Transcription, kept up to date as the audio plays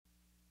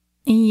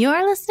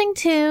You're listening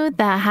to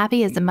the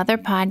Happy as a Mother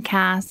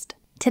podcast.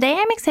 Today,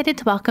 I'm excited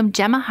to welcome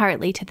Gemma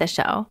Hartley to the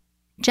show.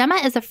 Gemma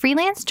is a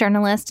freelance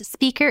journalist,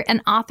 speaker,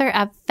 and author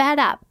of Fed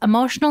Up,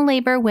 Emotional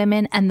Labor,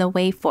 Women, and the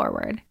Way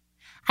Forward.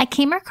 I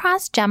came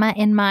across Gemma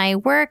in my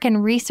work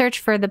and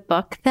research for the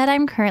book that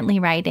I'm currently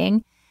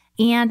writing,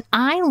 and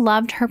I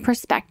loved her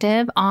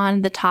perspective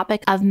on the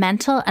topic of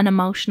mental and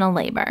emotional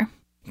labor.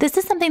 This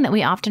is something that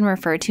we often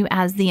refer to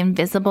as the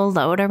invisible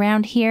load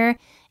around here.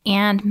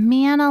 And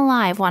man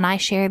alive, when I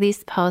share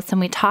these posts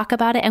and we talk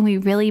about it and we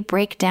really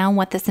break down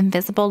what this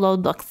invisible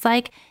load looks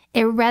like,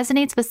 it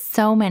resonates with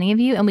so many of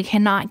you, and we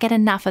cannot get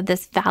enough of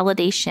this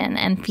validation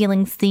and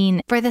feeling seen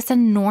for this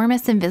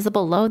enormous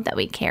invisible load that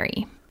we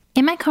carry.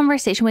 In my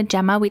conversation with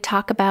Gemma, we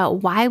talk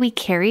about why we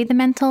carry the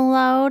mental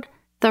load,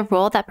 the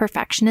role that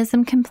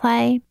perfectionism can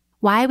play,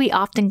 why we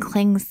often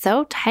cling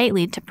so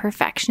tightly to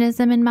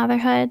perfectionism in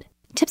motherhood,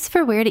 tips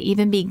for where to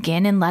even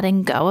begin in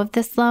letting go of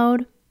this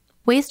load,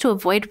 ways to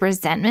avoid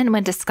resentment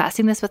when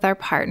discussing this with our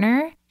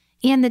partner,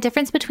 and the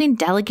difference between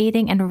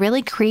delegating and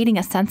really creating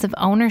a sense of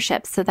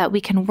ownership so that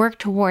we can work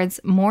towards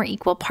more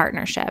equal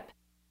partnership.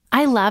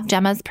 I love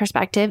Gemma's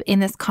perspective in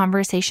this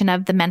conversation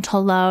of the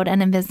mental load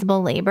and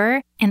invisible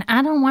labor, and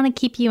I don't want to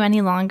keep you any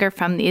longer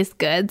from these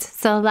goods,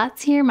 so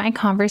let's hear my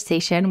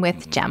conversation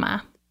with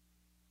Gemma.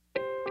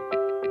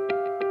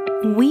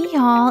 We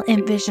all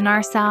envision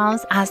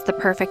ourselves as the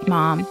perfect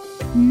mom,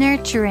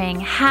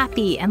 nurturing,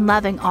 happy, and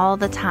loving all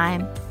the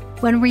time.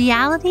 When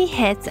reality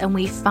hits and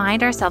we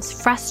find ourselves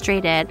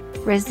frustrated,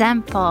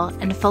 resentful,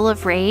 and full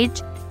of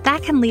rage,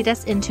 that can lead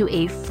us into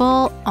a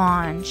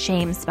full-on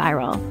shame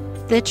spiral.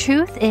 The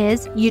truth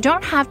is, you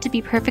don't have to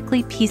be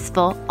perfectly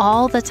peaceful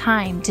all the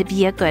time to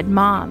be a good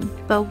mom,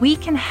 but we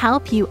can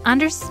help you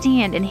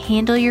understand and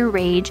handle your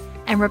rage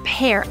and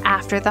repair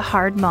after the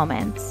hard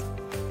moments.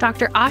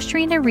 Dr.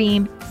 Ashri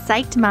Ream,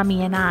 Psyched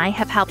Mummy, and I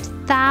have helped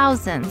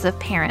thousands of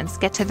parents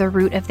get to the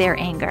root of their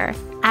anger.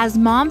 As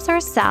moms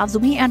ourselves,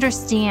 we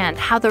understand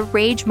how the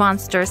rage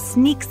monster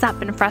sneaks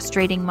up in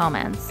frustrating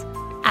moments.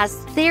 As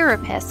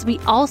therapists, we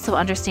also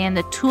understand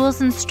the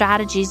tools and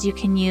strategies you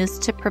can use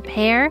to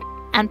prepare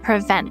and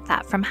prevent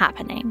that from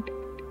happening.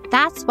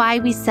 That's why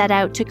we set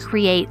out to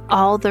create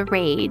All the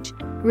Rage,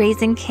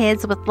 raising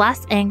kids with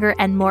less anger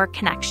and more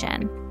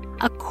connection.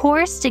 A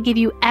course to give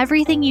you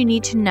everything you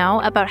need to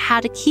know about how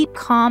to keep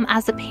calm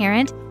as a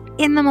parent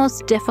in the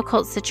most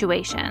difficult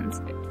situations.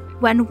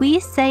 When we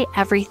say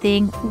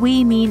everything,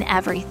 we mean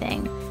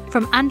everything,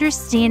 from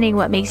understanding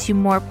what makes you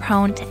more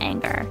prone to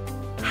anger,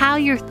 how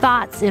your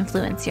thoughts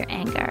influence your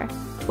anger,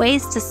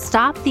 ways to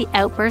stop the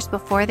outbursts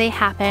before they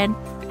happen,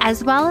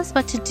 as well as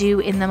what to do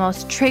in the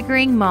most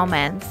triggering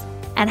moments,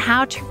 and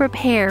how to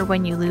prepare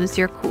when you lose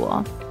your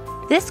cool.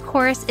 This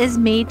course is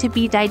made to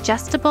be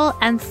digestible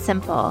and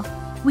simple.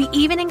 We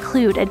even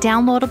include a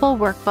downloadable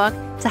workbook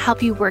to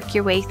help you work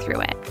your way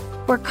through it.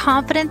 We're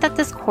confident that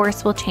this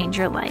course will change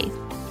your life.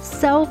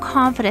 So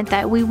confident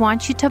that we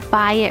want you to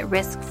buy it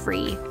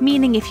risk-free,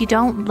 meaning if you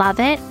don't love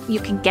it,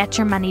 you can get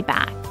your money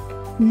back.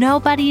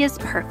 Nobody is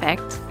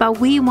perfect, but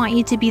we want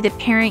you to be the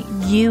parent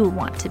you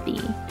want to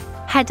be.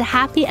 Head to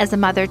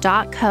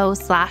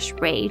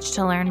happyasamother.co/rage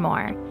to learn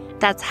more.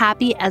 That's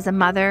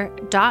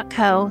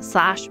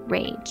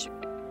happyasamother.co/rage.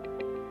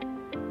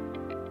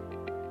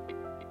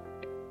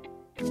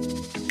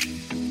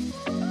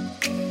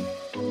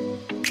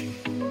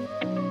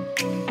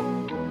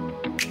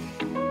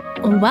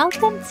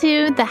 Welcome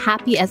to the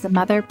Happy as a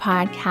Mother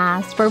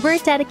podcast, where we're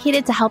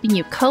dedicated to helping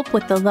you cope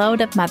with the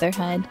load of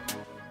motherhood.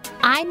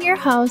 I'm your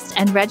host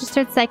and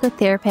registered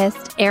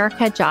psychotherapist,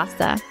 Erica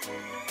Jossa.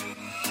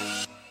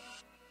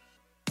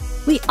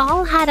 We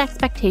all had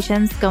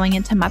expectations going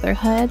into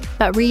motherhood,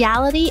 but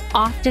reality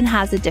often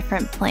has a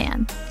different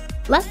plan.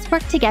 Let's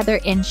work together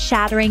in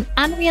shattering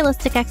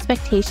unrealistic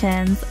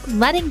expectations,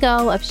 letting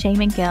go of shame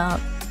and guilt,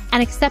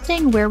 and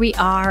accepting where we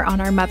are on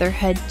our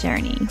motherhood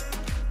journey.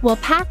 We'll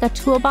pack a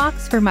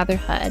toolbox for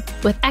motherhood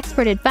with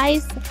expert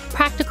advice,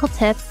 practical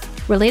tips,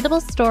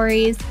 relatable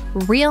stories,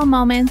 real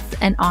moments,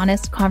 and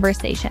honest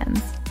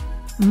conversations.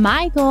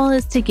 My goal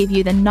is to give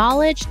you the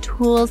knowledge,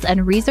 tools,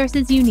 and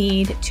resources you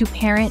need to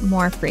parent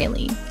more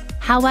freely.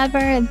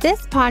 However,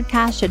 this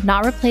podcast should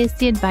not replace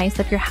the advice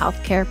of your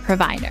healthcare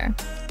provider.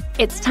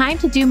 It's time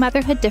to do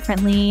motherhood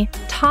differently,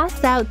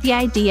 toss out the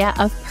idea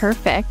of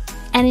perfect,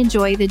 and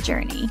enjoy the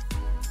journey.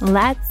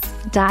 Let's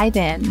dive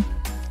in.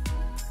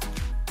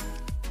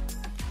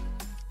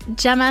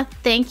 Gemma,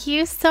 thank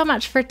you so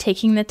much for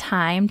taking the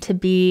time to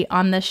be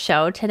on the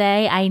show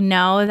today. I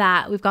know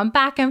that we've gone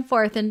back and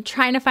forth and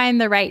trying to find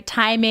the right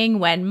timing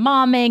when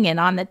momming and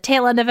on the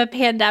tail end of a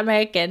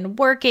pandemic and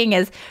working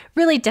is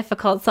really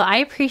difficult. So I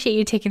appreciate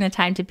you taking the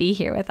time to be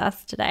here with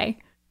us today.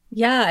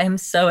 Yeah, I'm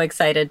so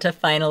excited to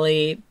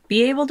finally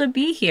be able to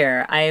be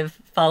here. I've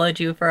followed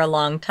you for a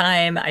long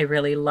time. I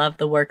really love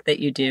the work that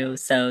you do.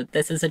 So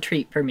this is a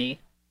treat for me.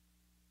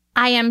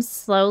 I am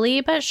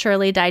slowly but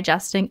surely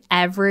digesting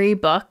every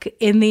book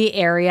in the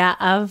area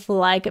of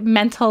like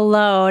mental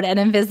load and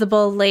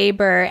invisible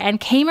labor, and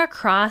came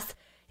across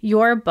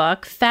your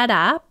book, Fed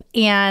Up.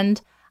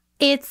 And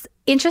it's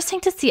interesting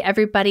to see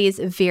everybody's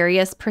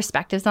various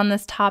perspectives on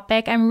this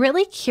topic. I'm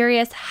really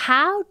curious,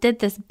 how did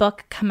this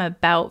book come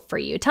about for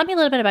you? Tell me a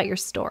little bit about your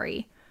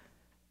story.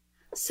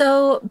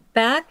 So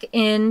back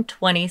in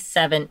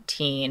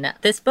 2017,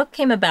 this book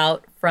came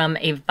about from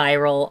a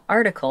viral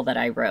article that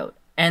I wrote.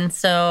 And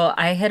so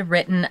I had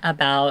written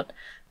about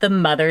the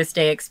Mother's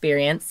Day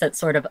experience that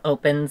sort of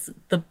opens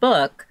the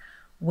book,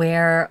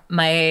 where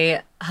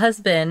my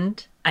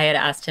husband, I had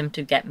asked him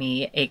to get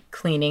me a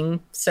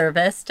cleaning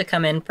service to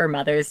come in for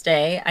Mother's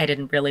Day. I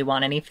didn't really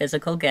want any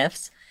physical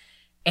gifts.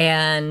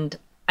 And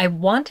I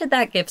wanted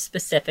that gift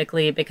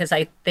specifically because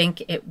I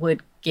think it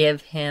would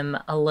give him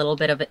a little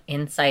bit of an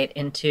insight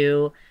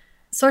into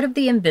sort of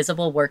the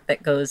invisible work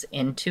that goes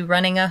into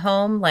running a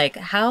home. Like,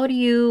 how do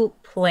you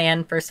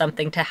plan for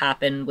something to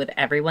happen with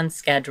everyone's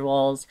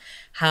schedules?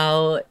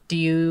 How do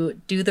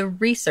you do the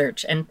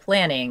research and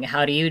planning?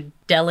 How do you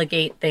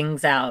delegate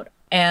things out?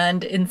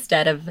 And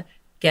instead of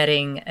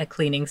getting a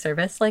cleaning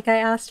service like I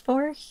asked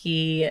for,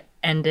 he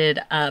ended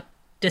up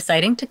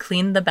deciding to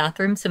clean the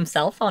bathrooms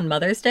himself on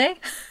Mother's Day.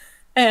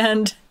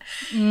 And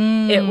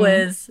it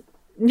was,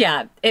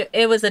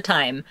 it was a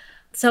time.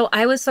 So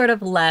I was sort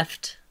of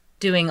left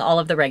doing all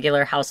of the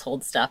regular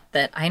household stuff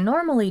that I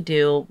normally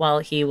do while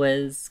he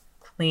was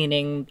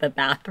cleaning the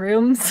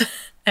bathrooms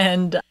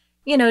and,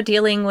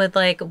 dealing with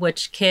like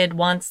which kid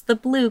wants the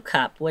blue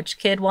cup, which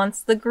kid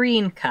wants the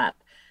green cup,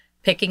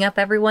 picking up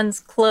everyone's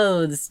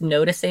clothes,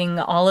 noticing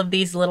all of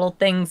these little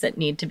things that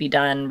need to be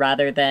done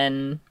rather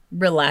than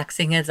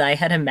relaxing as I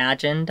had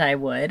imagined I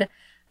would,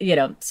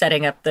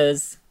 setting up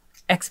those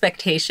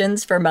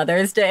expectations for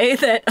Mother's Day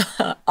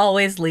that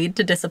always lead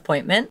to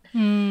disappointment.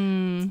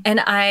 And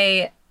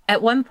I,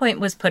 at one point,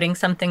 was putting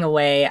something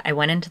away. I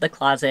went into the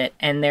closet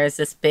and there's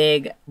this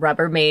big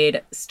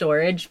Rubbermaid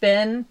storage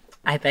bin.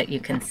 I bet you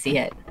can see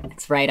it.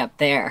 It's right up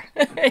there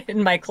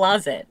in my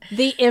closet.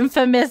 The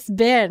infamous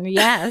bin,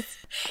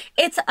 yes.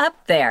 It's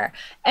up there.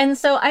 And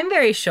so I'm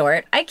very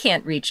short. I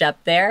can't reach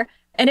up there.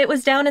 And it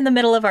was down in the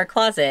middle of our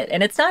closet.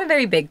 And it's not a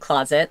very big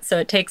closet, so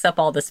it takes up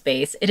all the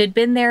space. It had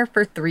been there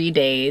for 3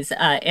 days.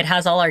 It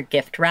has all our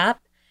gift wrap.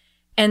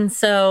 And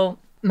so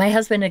my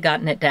husband had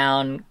gotten it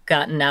down,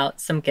 gotten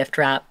out some gift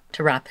wrap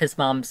to wrap his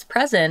mom's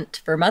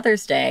present for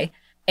Mother's Day,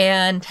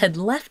 and had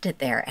left it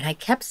there. And I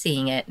kept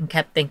seeing it and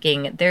kept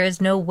thinking, there is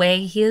no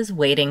way he is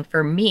waiting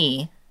for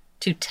me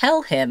to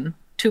tell him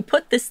to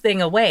put this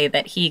thing away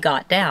that he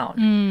got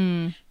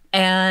down.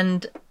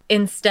 And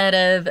instead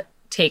of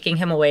taking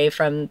him away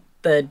from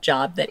the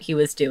job that he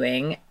was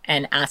doing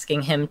and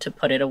asking him to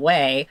put it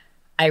away,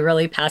 I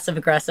really passive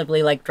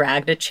aggressively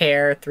dragged a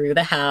chair through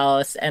the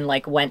house and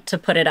went to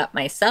put it up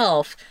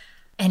myself.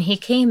 And he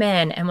came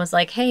in and was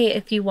like, hey,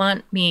 if you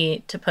want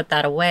me to put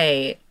that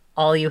away,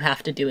 all you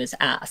have to do is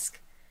ask.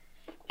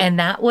 And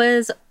that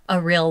was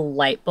a real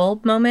light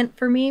bulb moment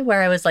for me,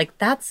 where I was like,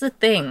 that's the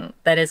thing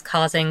that is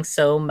causing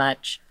so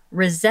much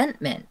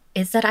resentment,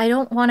 is that I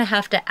don't want to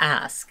have to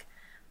ask.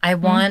 I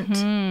want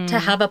to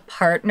have a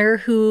partner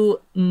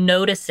who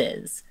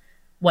notices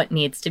what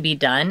needs to be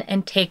done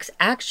and takes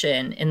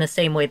action in the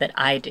same way that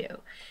I do.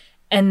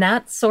 And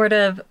that's sort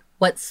of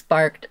what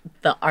sparked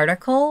the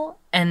article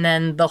and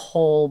then the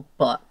whole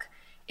book,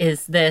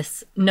 is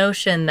this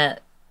notion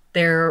that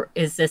there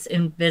is this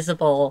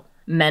invisible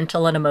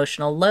mental and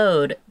emotional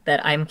load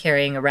that I'm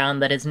carrying around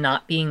that is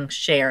not being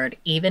shared,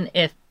 even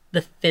if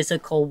the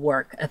physical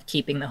work of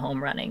keeping the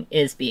home running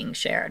is being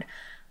shared.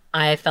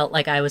 I felt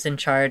like I was in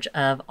charge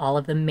of all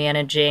of the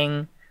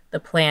managing, the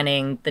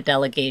planning, the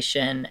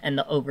delegation, and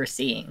the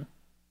overseeing.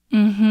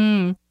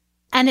 And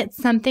it's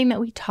something that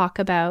we talk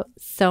about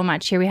so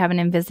much here. We have an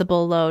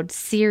Invisible Load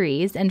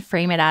series and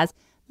frame it as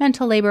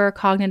mental labor or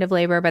cognitive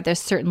labor, but there's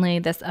certainly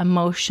this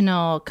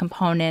emotional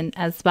component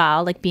as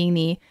well, like being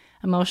the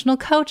emotional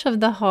coach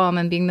of the home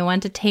and being the one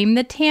to tame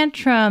the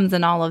tantrums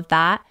and all of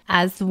that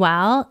as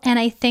well. And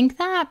I think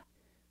that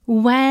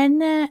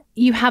when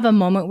you have a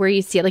moment where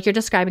you see it, like you're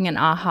describing an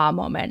aha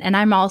moment, and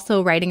I'm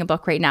also writing a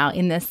book right now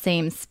in this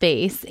same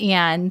space,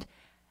 and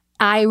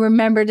I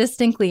remember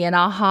distinctly an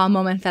aha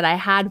moment that I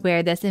had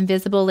where this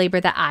invisible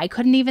labor that I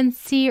couldn't even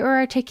see or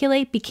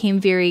articulate became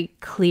very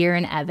clear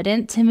and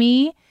evident to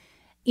me.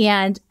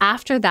 And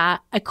after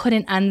that, I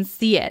couldn't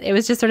unsee it. It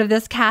was just sort of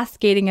this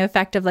cascading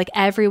effect of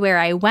everywhere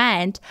I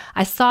went,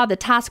 I saw the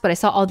task, but I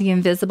saw all the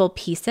invisible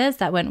pieces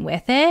that went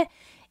with it.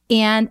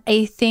 And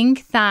I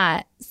think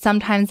that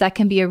sometimes that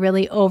can be a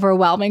really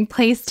overwhelming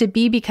place to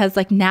be, because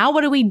now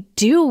what do we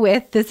do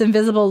with this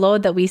invisible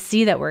load that we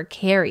see that we're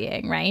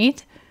carrying,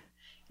 right?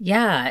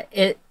 Yeah,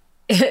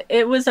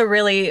 it was a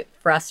really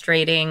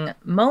frustrating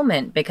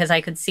moment because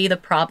I could see the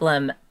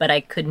problem, but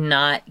I could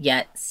not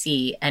yet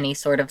see any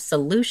sort of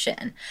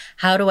solution.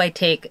 How do I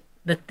take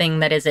the thing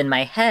that is in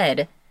my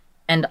head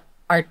and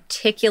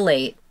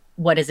articulate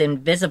what is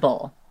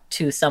invisible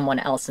to someone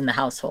else in the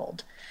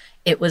household?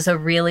 It was a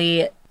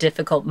really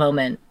difficult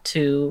moment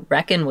to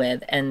reckon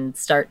with and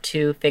start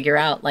to figure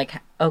out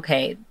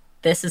okay,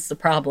 this is the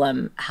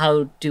problem.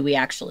 How do we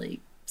actually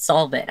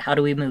solve it? How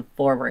do we move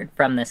forward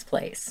from this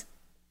place?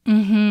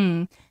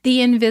 The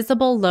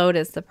invisible load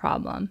is the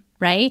problem,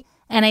 right?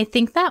 And I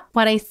think that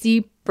what I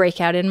see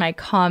break out in my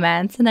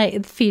comments and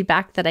the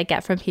feedback that I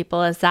get from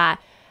people is that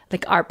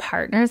like our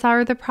partners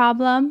are the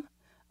problem,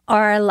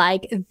 or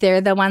like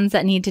they're the ones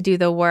that need to do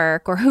the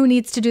work, or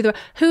who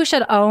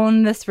should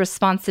own this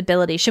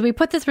responsibility? Should we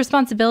put this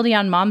responsibility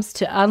on moms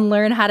to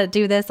unlearn how to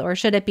do this, or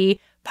should it be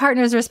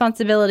partner's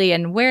responsibility?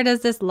 And where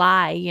does this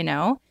lie, you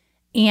know?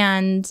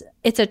 And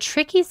it's a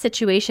tricky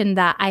situation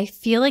that I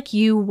feel like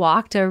you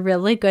walked a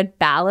really good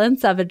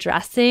balance of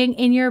addressing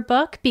in your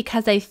book,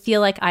 because I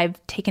feel like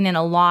I've taken in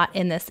a lot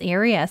in this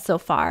area so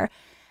far.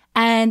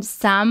 And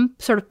some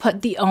sort of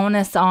put the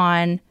onus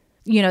on,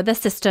 you know, the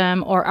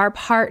system or our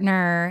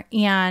partner.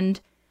 And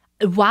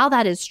while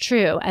that is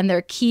true, and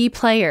they're key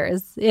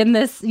players in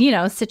this, you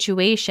know,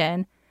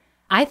 situation,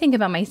 I think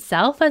about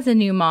myself as a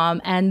new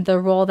mom and the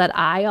role that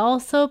I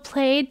also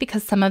played,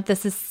 because some of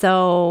this is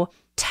so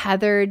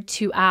tethered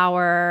to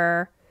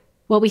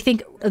what we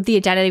think of the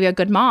identity of a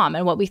good mom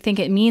and what we think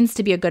it means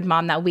to be a good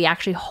mom, that we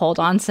actually hold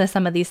on to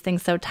some of these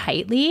things so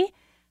tightly.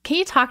 Can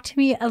you talk to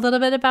me a little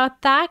bit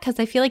about that? Because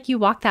I feel like you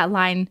walk that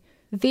line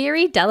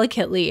very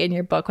delicately in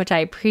your book, which I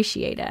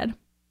appreciated.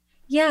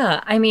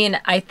 Yeah, I mean,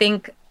 I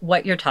think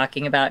what you're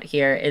talking about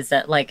here is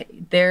that like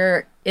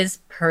there is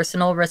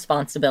personal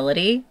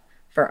responsibility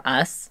for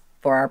us,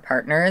 for our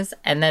partners,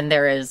 and then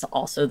there is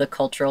also the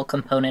cultural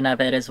component of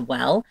it as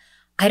well.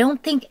 I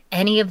don't think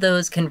any of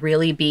those can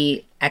really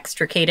be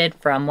extricated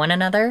from one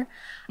another.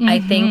 I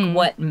think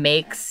what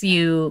makes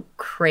you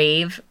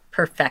crave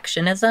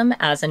perfectionism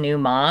as a new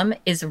mom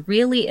is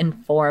really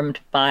informed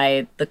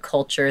by the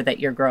culture that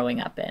you're growing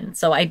up in.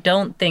 So I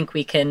don't think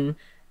we can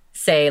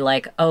say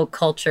like, oh,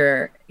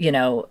 culture, you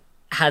know,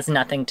 has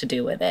nothing to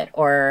do with it,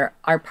 or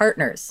our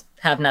partners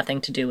have nothing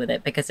to do with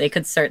it, because they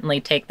could certainly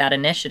take that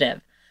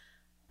initiative.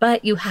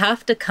 But you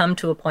have to come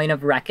to a point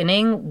of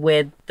reckoning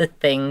with the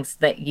things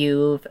that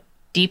you've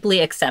deeply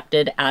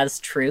accepted as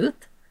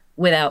truth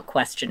without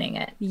questioning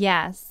it.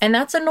 Yes. And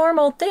that's a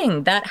normal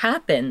thing that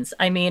happens.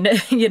 I mean,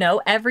 you know,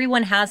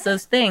 everyone has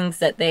those things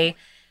that they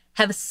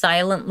have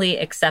silently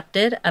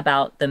accepted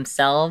about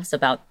themselves,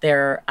 about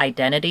their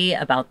identity,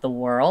 about the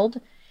world.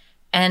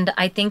 And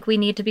I think we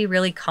need to be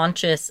really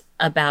conscious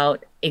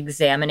about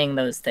examining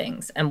those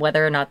things and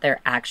whether or not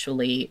they're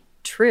actually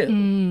true.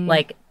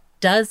 Like,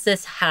 does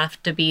this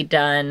have to be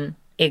done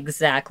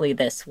exactly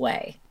this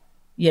way?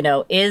 You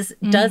know,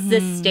 does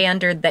this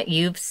standard that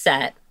you've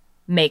set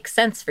make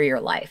sense for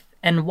your life,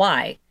 and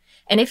why?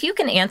 And if you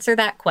can answer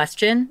that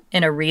question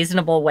in a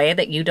reasonable way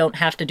that you don't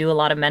have to do a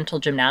lot of mental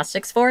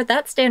gymnastics for,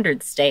 that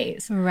standard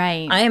stays.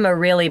 Right. I am a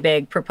really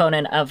big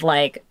proponent of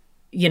like,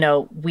 you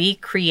know, we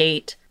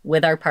create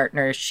with our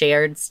partners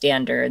shared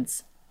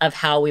standards of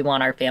how we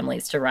want our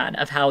families to run,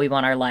 of how we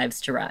want our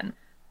lives to run.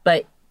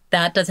 But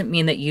that doesn't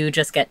mean that you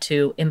just get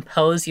to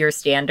impose your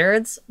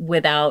standards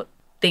without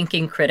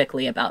thinking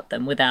critically about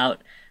them,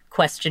 without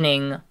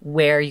questioning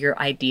where your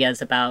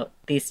ideas about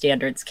these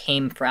standards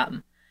came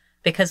from.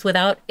 Because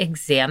without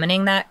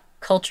examining that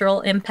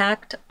cultural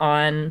impact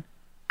on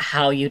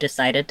how you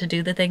decided to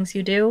do the things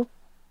you do,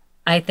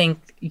 I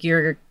think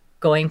you're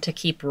going to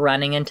keep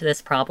running into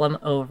this problem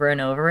over and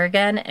over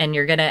again, and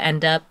you're going to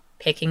end up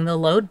picking the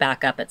load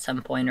back up at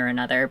some point or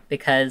another,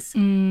 because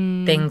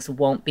things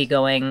won't be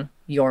going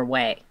your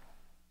way.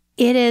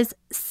 It is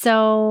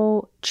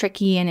so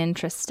tricky and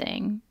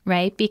interesting,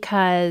 right?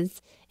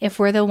 Because if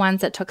we're the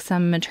ones that took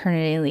some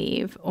maternity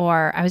leave,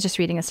 or I was just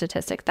reading a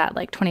statistic that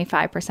like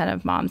 25%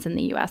 of moms in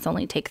the US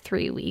only take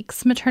 3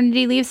 weeks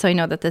maternity leave. So I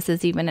know that this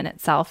is even in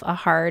itself a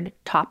hard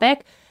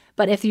topic.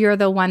 But if you're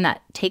the one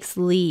that takes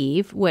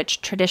leave, which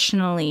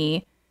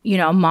traditionally, you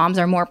know, moms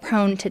are more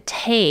prone to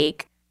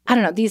take, I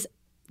don't know,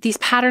 these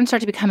patterns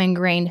start to become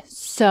ingrained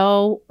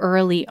so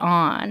early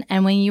on.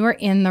 And when you are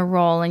in the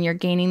role and you're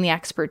gaining the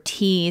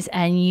expertise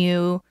and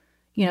you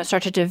know,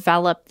 start to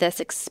develop this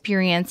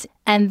experience,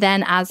 and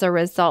then as a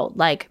result,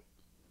 like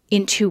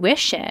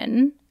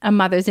intuition, a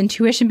mother's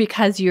intuition,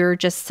 because you're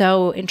just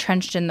so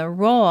entrenched in the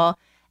role.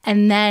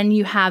 And then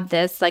you have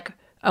this like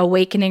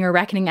awakening or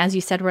reckoning, as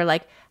you said, where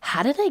like,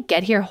 how did I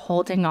get here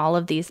holding all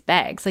of these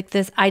bags? Like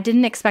this, I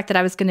didn't expect that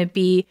I was going to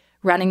be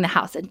running the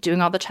house and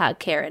doing all the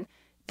childcare and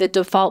the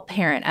default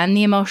parent and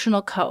the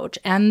emotional coach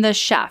and the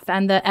chef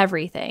and the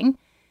everything,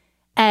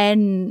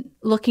 and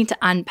looking to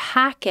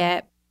unpack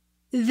it,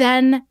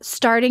 then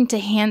starting to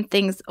hand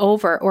things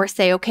over or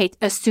say, okay,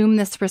 assume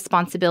this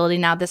responsibility.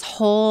 Now this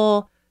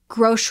whole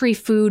grocery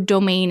food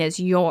domain is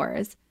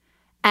yours.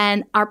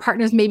 And our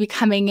partners may be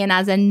coming in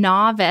as a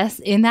novice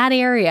in that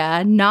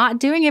area, not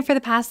doing it for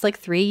the past like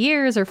 3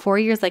 years or 4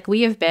 years like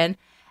we have been,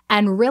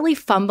 and really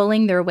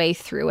fumbling their way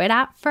through it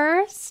at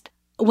first.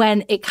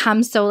 When it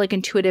comes so like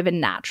intuitive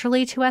and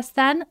naturally to us,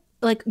 then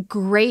like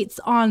grates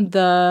on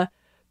the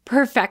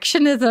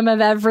perfectionism of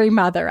every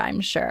mother,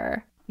 I'm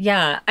sure.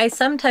 Yeah, I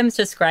sometimes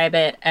describe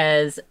it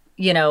as,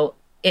 you know,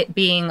 it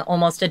being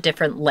almost a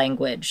different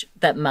language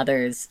that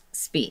mothers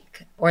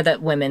speak or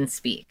that women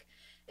speak.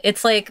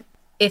 It's like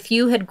if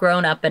you had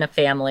grown up in a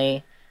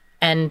family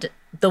and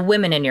the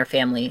women in your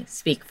family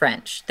speak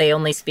French. They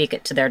only speak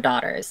it to their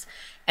daughters.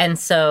 And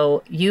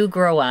so you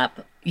grow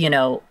up,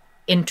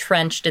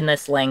 entrenched in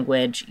this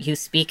language. You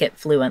speak it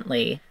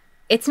fluently.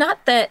 It's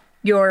not that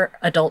your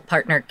adult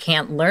partner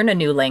can't learn a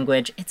new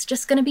language. It's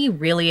just going to be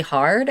really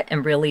hard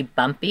and really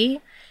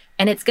bumpy.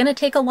 And it's going to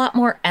take a lot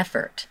more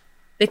effort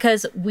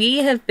because we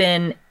have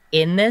been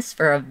in this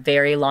for a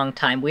very long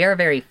time. We are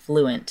very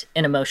fluent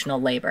in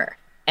emotional labor.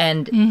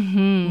 And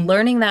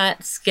learning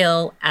that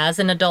skill as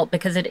an adult,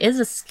 because it is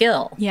a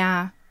skill,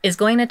 is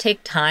going to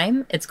take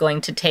time. It's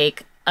going to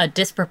take a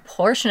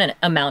disproportionate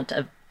amount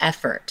of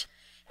effort.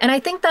 And I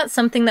think that's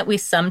something that we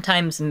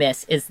sometimes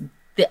miss is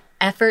the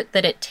effort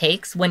that it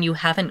takes when you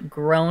haven't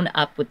grown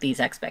up with these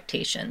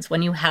expectations,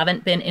 when you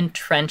haven't been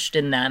entrenched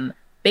in them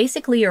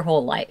basically your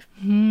whole life.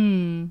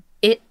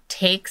 It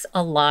takes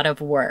a lot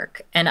of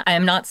work. And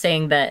I'm not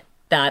saying that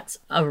that's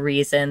a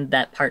reason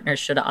that partners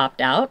should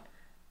opt out,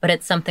 but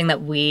it's something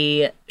that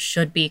we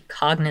should be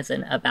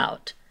cognizant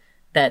about,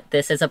 that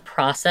this is a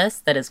process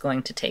that is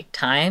going to take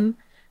time,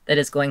 that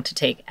is going to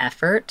take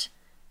effort,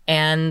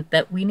 and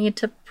that we need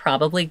to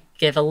probably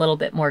give a little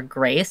bit more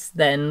grace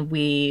than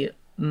we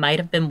might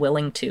have been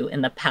willing to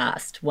in the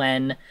past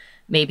when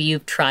maybe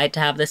you've tried to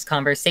have this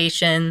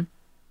conversation,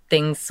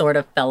 things sort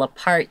of fell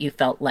apart, you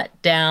felt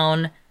let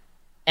down,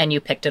 and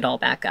you picked it all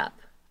back up.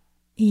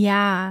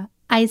 Yeah.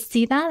 I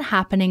see that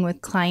happening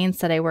with clients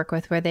that I work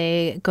with where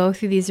they go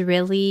through these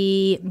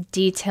really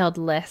detailed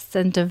lists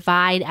and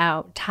divide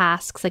out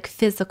tasks like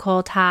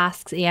physical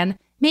tasks and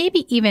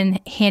maybe even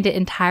hand it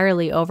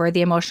entirely over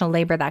the emotional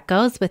labor that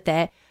goes with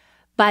it.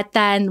 But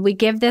then we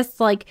give this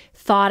like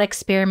thought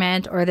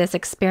experiment or this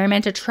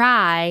experiment a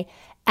try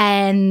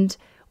and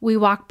we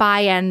walk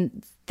by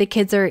and the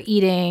kids are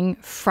eating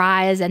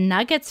fries and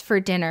nuggets for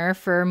dinner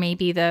for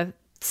maybe the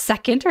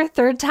second or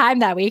third time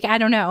that week. I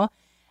don't know.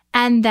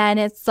 And then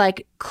it's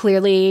like,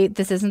 clearly,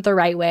 this isn't the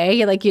right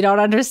way. Like, you don't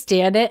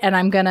understand it. And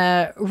I'm going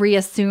to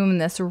reassume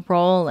this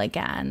role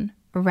again.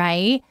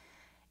 Right.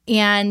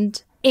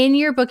 And in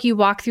your book, you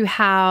walk through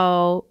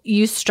how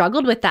you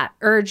struggled with that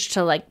urge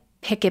to like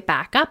pick it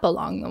back up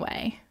along the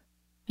way.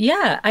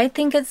 Yeah, I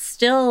think it's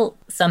still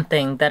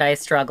something that I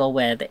struggle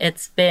with.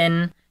 It's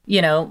been,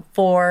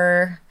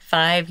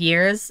 4-5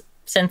 years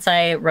since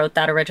I wrote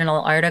that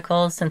original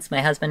article, since my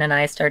husband and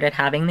I started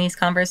having these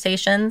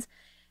conversations.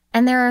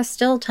 And there are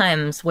still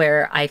times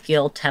where I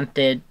feel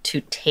tempted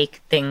to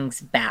take things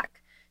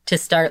back, to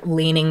start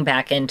leaning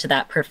back into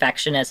that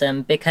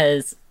perfectionism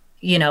because,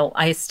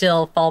 I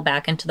still fall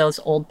back into those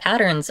old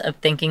patterns of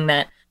thinking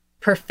that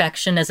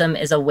perfectionism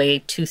is a way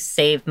to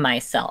save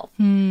myself.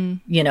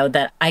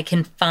 That I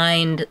can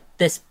find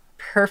this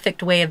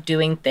perfect way of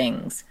doing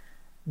things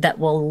that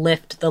will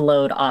lift the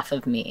load off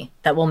of me,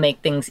 that will make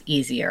things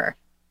easier.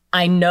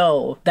 I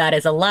know that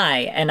is a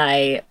lie, and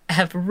I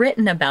have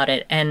written about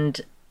it,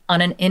 and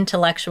on an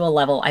intellectual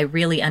level, I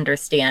really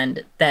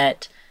understand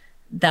that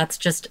that's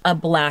just a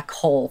black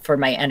hole for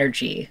my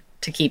energy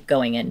to keep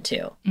going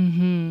into.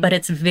 But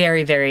it's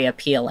very, very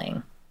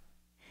appealing.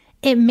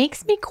 It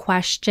makes me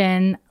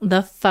question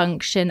the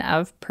function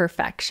of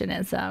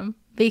perfectionism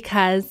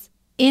because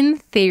in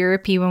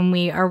therapy, when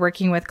we are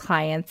working with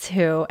clients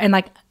who, and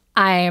like,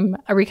 I'm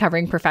a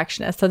recovering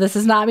perfectionist, so this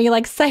is not me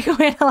like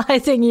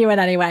psychoanalyzing you in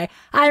any way.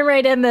 I'm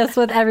right in this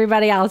with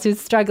everybody else who's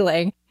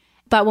struggling.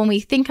 But when we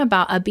think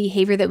about a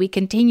behavior that we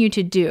continue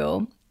to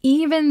do,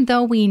 even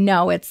though we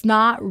know it's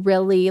not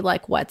really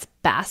like what's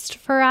best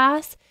for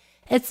us,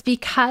 it's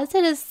because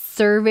it is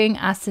serving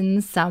us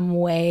in some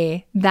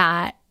way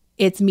that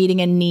it's meeting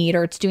a need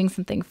or it's doing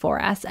something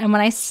for us. And when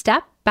I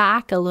step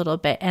back a little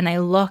bit and I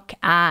look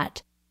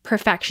at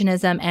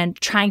perfectionism and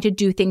trying to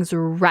do things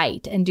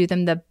right and do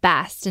them the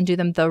best and do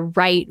them the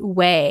right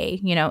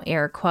way,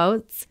 air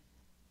quotes,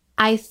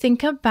 I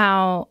think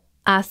about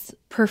us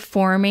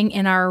performing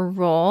in our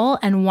role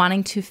and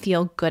wanting to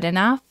feel good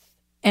enough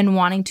and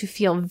wanting to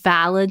feel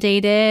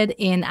validated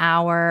in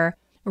our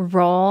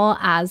role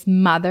as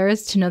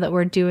mothers to know that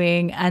we're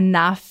doing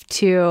enough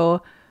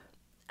to,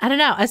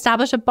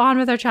 establish a bond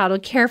with our child, or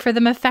care for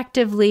them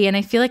effectively. And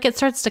I feel like it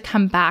starts to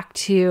come back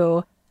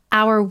to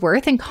our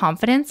worth and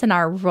confidence in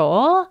our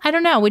role. I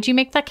don't know. Would you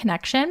make that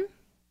connection?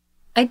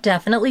 I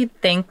definitely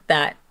think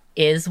that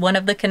is one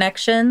of the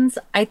connections.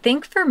 I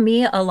think for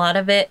me, a lot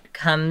of it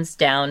comes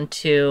down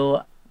to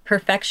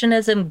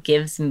perfectionism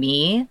gives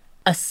me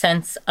a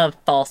sense of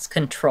false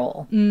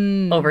control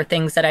over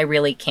things that I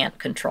really can't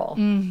control.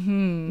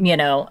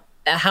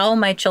 How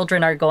my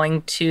children are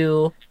going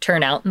to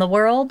turn out in the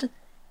world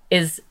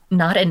is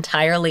not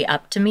entirely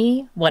up to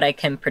me. What I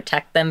can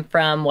protect them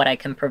from, what I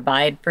can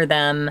provide for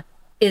them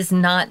is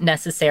not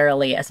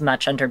necessarily as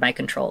much under my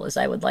control as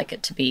I would like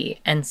it to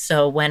be. And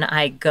so when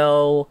I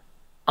go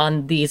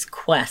on these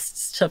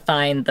quests to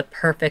find the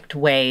perfect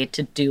way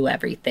to do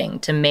everything,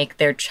 to make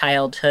their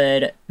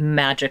childhood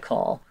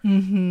magical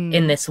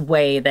in this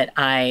way that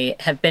I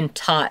have been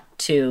taught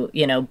to,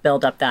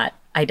 build up that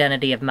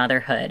identity of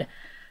motherhood,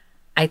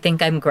 I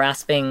think I'm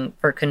grasping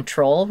for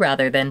control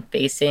rather than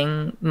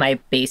facing my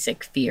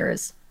basic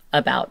fears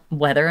about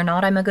whether or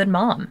not I'm a good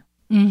mom.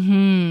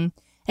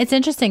 It's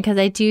interesting because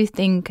I do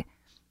think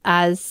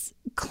as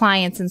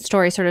clients and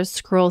stories sort of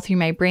scroll through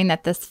my brain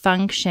that this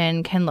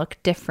function can look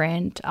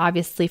different.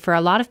 Obviously, for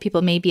a lot of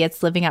people, maybe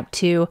it's living up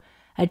to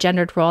a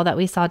gendered role that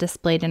we saw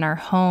displayed in our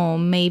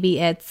home. Maybe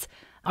it's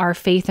our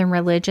faith and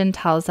religion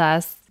tells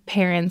us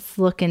parents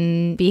look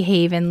and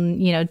behave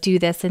and, do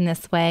this in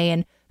this way.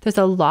 And there's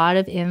a lot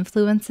of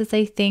influences,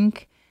 I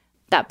think,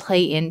 that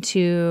play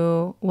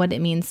into what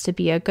it means to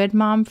be a good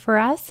mom for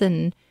us.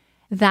 And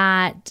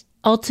that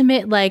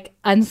ultimate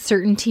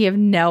uncertainty of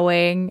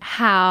knowing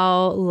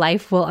how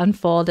life will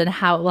unfold and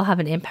how it will have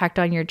an impact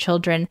on your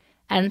children,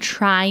 and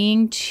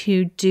trying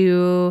to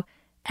do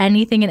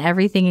anything and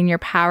everything in your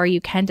power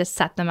you can to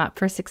set them up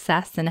for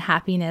success and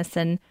happiness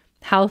and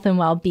health and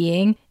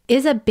well-being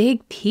is a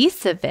big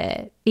piece of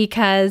it.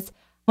 Because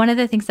one of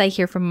the things I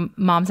hear from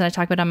moms, and I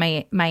talk about on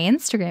my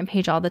Instagram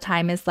page all the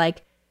time, is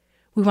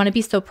we want to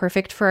be so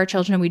perfect for our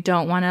children. We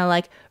don't want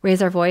to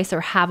raise our voice or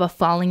have a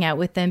falling out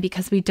with them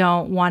because we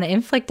don't want to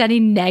inflict any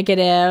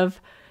negative,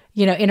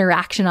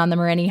 interaction on them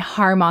or any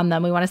harm on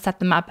them. We want to set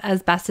them up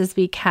as best as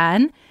we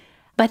can.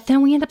 But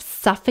then we end up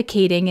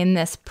suffocating in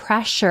this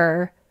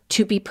pressure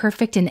to be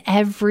perfect in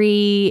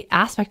every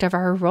aspect of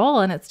our role.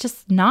 And it's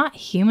just not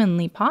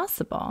humanly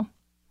possible.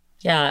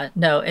 Yeah,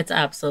 no, it's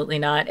absolutely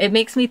not. It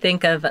makes me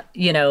think of,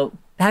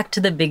 back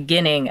to the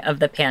beginning of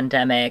the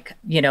pandemic,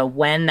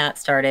 when that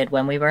started,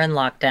 when we were in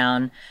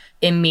lockdown,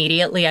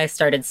 immediately I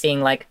started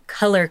seeing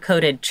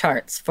color-coded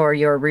charts for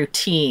your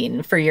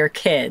routine for your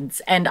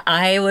kids. And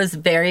I was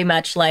very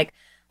much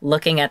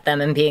looking at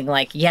them and being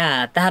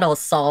yeah, that'll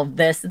solve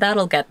this.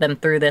 That'll get them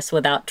through this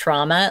without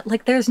trauma.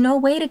 There's no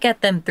way to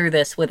get them through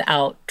this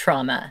without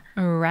trauma.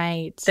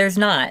 Right. There's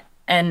not.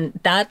 And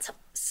that's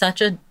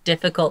such a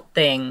difficult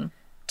thing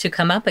to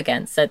come up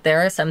against, that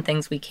there are some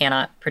things we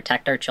cannot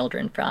protect our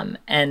children from.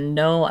 And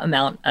no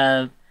amount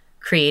of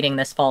creating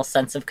this false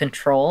sense of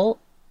control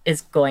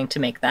is going to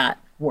make that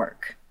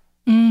work.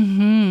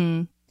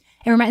 It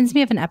reminds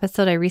me of an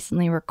episode I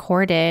recently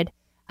recorded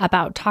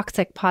about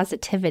toxic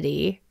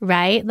positivity,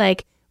 right?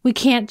 We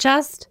can't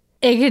just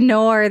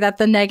ignore that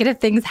the negative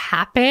things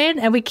happen,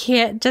 and we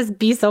can't just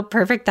be so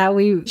perfect that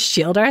we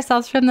shield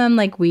ourselves from them.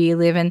 We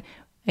live in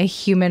a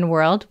human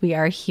world. We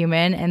are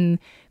human and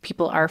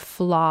people are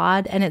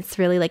flawed. And it's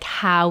really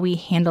how we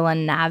handle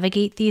and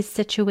navigate these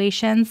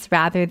situations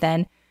rather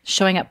than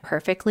showing up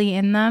perfectly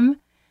in them.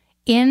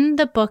 In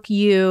the book,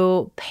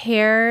 you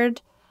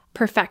paired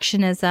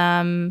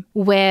perfectionism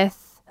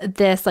with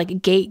this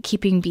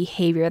gatekeeping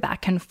behavior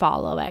that can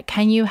follow it.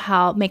 Can you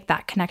help make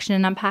that connection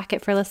and unpack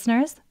it for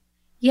listeners?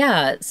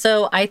 Yeah.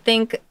 So I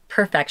think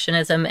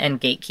perfectionism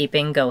and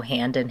gatekeeping go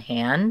hand in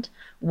hand.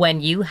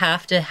 When you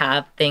have to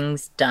have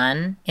things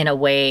done in a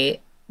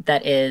way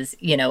that is,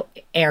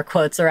 air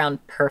quotes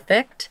around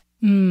perfect,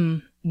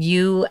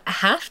 you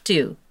have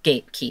to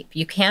gatekeep.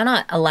 You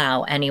cannot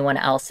allow anyone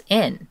else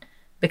in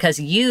because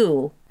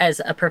you, as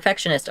a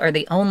perfectionist, are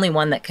the only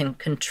one that can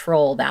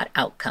control that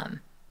outcome.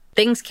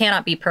 Things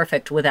cannot be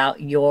perfect without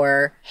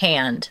your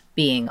hand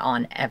being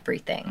on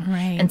everything.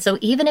 Right. And so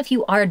even if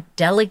you are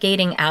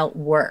delegating out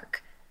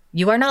work,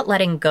 you are not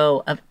letting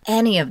go of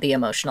any of the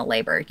emotional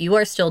labor. You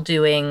are still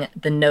doing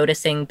the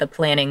noticing, the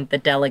planning, the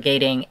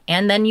delegating,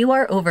 and then you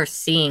are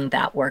overseeing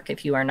that work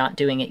if you are not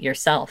doing it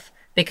yourself,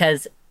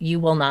 because you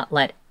will not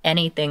let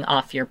anything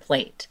off your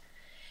plate.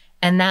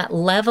 And that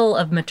level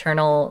of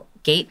maternal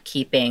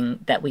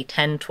gatekeeping that we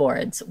tend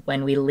towards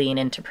when we lean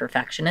into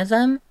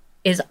perfectionism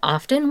is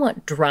often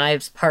what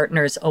drives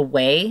partners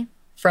away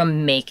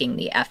from making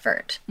the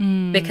effort.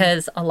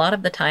 Because a lot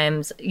of the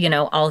times,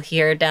 I'll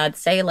hear dads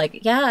say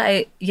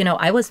yeah,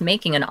 I was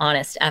making an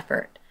honest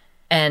effort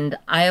and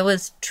I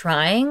was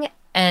trying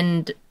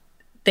and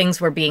things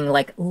were being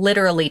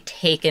literally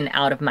taken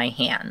out of my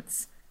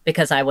hands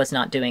because I was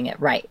not doing it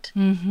right.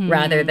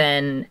 Rather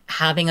than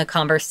having a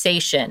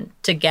conversation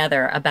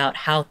together about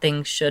how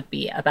things should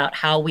be, about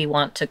how we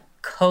want to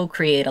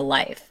co-create a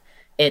life.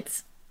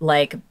 It's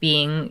like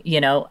being,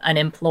 an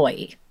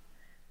employee.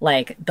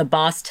 The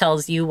boss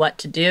tells you what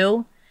to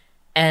do,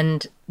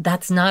 and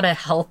that's not a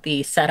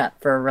healthy setup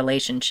for a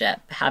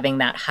relationship, having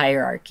that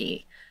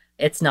hierarchy.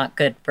 It's not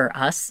good for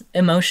us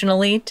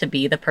emotionally to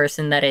be the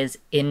person that is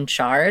in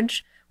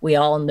charge. We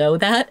all know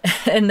that.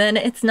 And then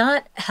it's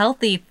not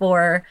healthy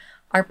for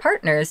our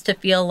partners to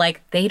feel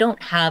like they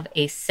don't have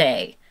a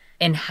say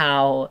in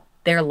how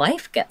their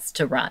life gets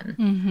to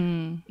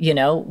run.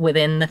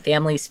 Within the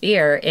family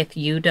sphere, if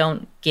you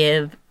don't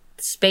give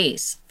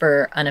space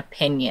for an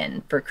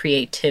opinion, for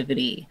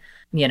creativity,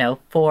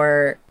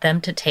 for them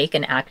to take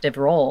an active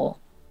role,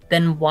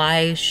 then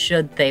why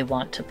should they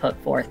want to put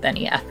forth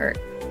any effort?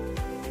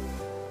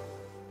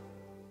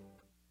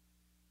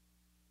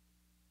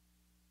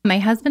 My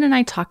husband and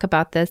I talk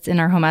about this in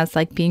our home as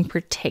being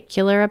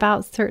particular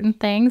about certain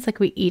things.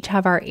 We each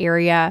have our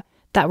area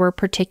that we're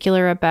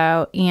particular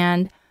about.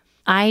 And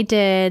I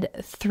did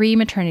 3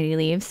 maternity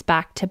leaves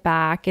back to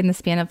back in the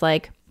span of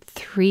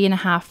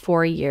 3.5,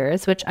 4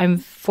 years, which I'm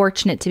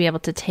fortunate to be able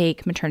to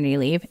take maternity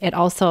leave. It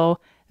also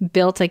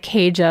built a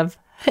cage of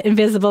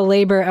invisible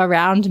labor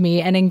around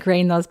me and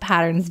ingrained those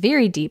patterns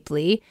very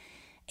deeply.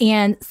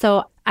 And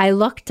so I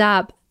looked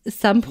up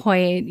some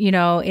point, in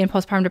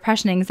postpartum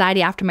depression,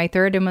 anxiety after my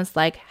third and was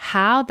like,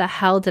 how the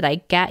hell did I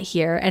get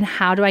here? And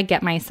how do I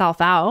get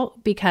myself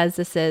out? Because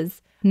this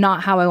is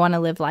not how I want to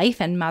live life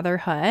and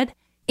motherhood.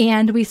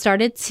 And we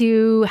started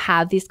to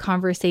have these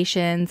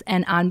conversations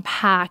and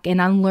unpack and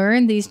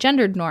unlearn these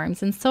gendered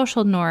norms and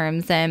social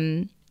norms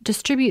and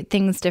distribute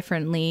things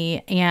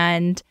differently.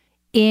 And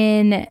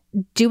in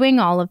doing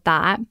all of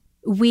that,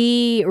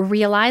 we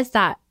realized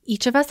that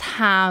each of us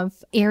have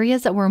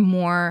areas that we're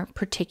more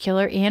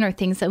particular in or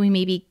things that we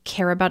maybe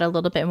care about a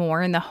little bit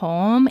more in the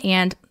home.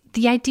 And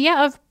the idea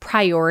of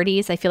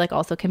priorities, I feel like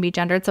also can be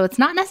gendered. So it's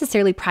not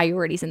necessarily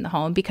priorities in the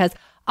home because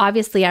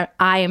obviously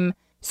I am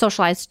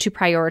socialized to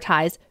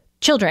prioritize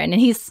children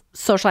and he's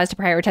socialized to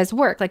prioritize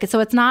work. So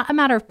it's not a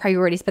matter of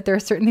priorities, but there are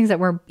certain things that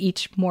we're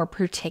each more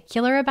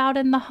particular about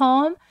in the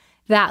home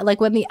that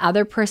when the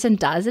other person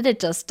does it, it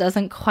just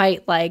doesn't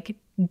quite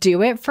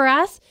do it for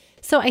us.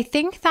 So I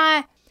think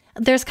that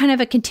there's kind of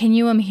a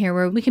continuum here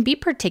where we can be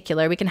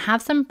particular. We can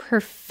have some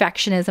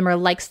perfectionism or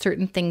like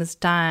certain things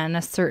done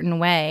a certain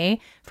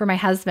way. For my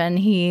husband,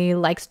 he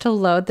likes to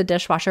load the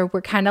dishwasher.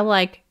 We're kind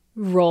of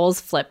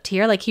roles flipped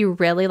here. He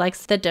really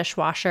likes the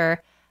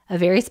dishwasher a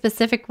very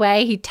specific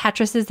way. He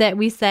Tetrises it,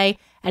 we say,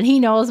 and he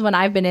knows when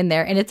I've been in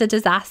there and it's a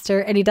disaster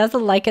and he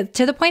doesn't like it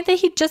to the point that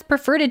he'd just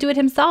prefer to do it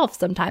himself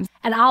sometimes.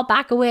 And I'll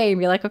back away and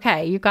be like,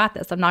 okay, you got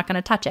this. I'm not going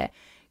to touch it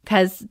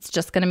because it's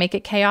just going to make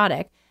it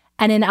chaotic.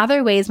 And in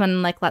other ways,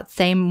 when let's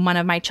say one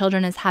of my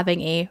children is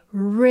having a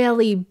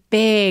really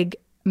big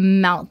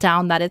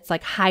meltdown that it's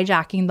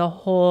hijacking the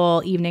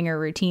whole evening or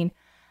routine,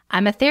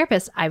 I'm a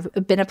therapist. I've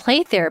been a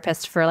play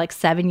therapist for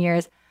 7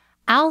 years.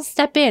 I'll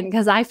step in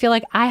because I feel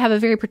like I have a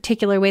very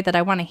particular way that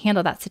I want to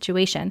handle that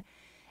situation.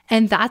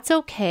 And that's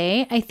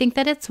okay. I think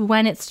that it's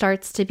when it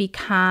starts to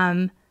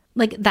become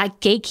that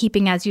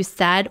gatekeeping, as you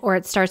said, or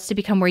it starts to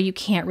become where you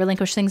can't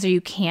relinquish things or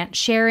you can't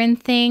share in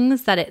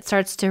things, that it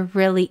starts to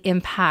really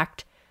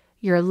impact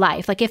your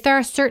life. If there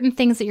are certain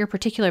things that you're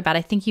particular about,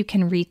 I think you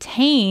can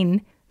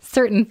retain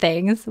certain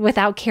things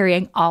without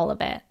carrying all of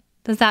it.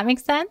 Does that make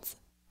sense?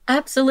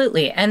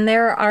 Absolutely. And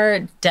there are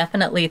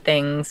definitely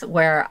things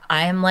where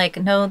I'm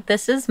no,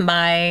 this is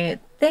my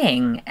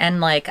thing.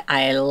 And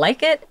I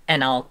like it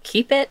and I'll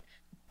keep it.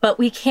 But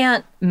we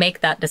can't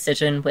make that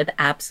decision with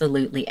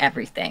absolutely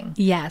everything.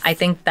 Yes. I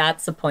think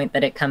that's the point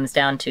that it comes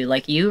down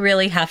to. You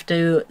really have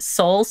to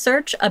soul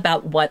search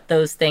about what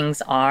those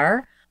things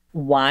are,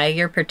 why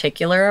you're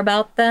particular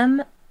about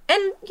them.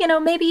 And,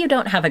 maybe you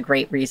don't have a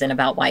great reason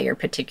about why you're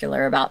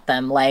particular about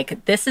them.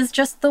 This is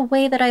just the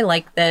way that I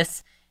like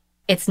this.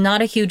 It's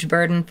not a huge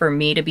burden for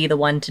me to be the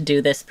one to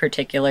do this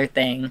particular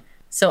thing,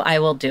 so I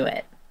will do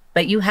it.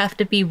 But you have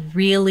to be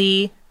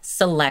really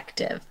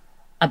selective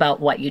about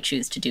what you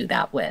choose to do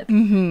that with,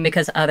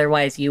 because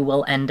otherwise you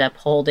will end up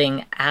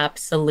holding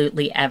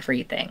absolutely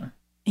everything.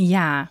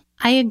 Yeah,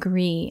 I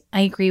agree.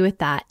 I agree with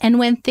that. And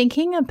when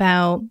thinking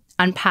about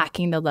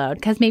unpacking the load,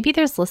 because maybe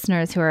there's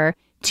listeners who are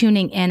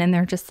tuning in and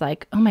they're just oh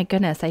my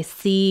goodness, I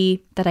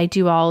see that I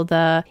do all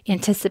the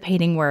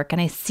anticipating work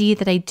and I see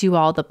that I do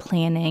all the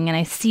planning and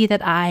I see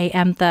that I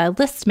am the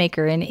list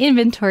maker and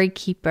inventory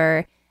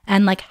keeper.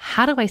 And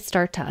how do I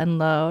start to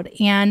unload?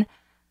 And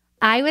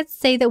I would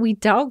say that we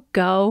don't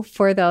go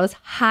for those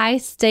high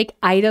stake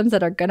items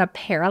that are going to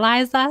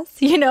paralyze us.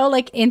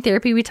 In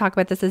therapy, we talk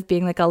about this as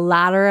being a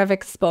ladder of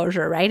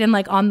exposure, right? And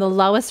on the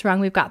lowest rung,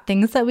 we've got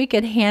things that we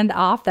could hand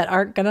off that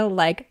aren't going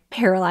to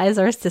paralyze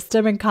our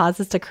system and cause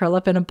us to curl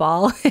up in a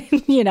ball,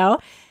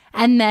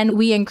 And then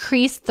we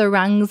increase the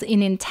rungs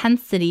in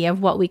intensity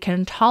of what we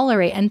can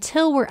tolerate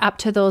until we're up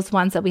to those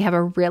ones that we have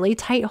a really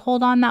tight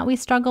hold on that we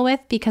struggle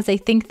with, because I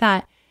think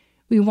that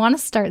we want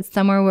to start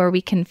somewhere where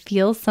we can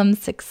feel some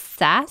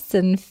success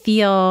and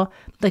feel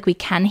like we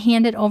can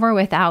hand it over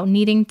without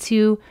needing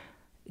to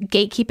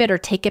gatekeep it or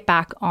take it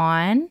back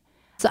on.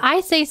 So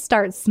I say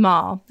start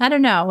small. I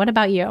don't know. What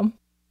about you?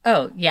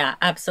 Oh, yeah,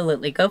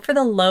 absolutely. Go for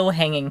the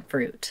low-hanging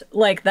fruit.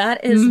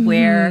 That is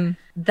where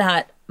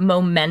that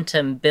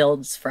momentum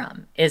builds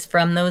from, is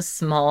from those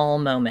small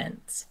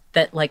moments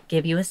that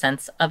give you a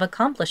sense of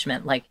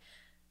accomplishment.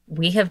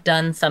 We have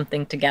done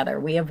something together.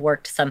 We have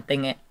worked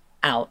something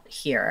out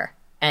here.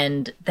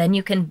 And then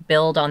you can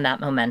build on that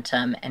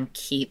momentum and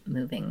keep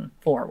moving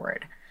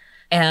forward.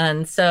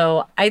 And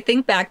so I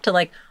think back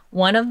to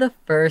one of the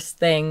first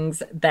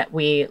things that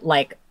we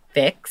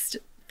fixed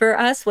for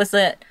us was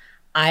that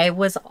I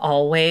was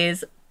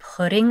always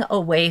putting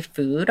away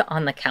food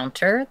on the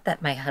counter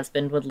that my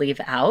husband would leave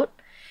out.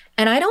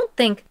 And I don't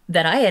think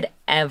that I had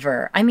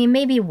ever,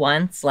 maybe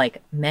once,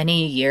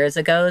 many years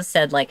ago,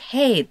 said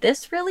hey,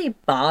 this really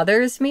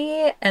bothers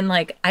me. And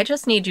I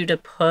just need you to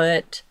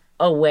put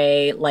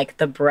away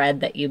the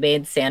bread that you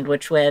made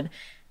sandwich with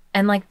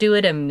and do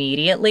it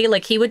immediately.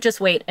 He would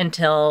just wait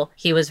until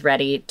he was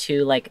ready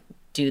to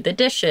do the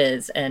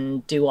dishes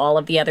and do all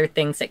of the other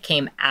things that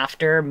came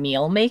after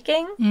meal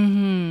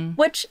making,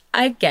 which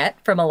I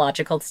get from a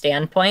logical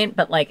standpoint.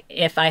 But like,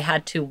 if I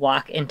had to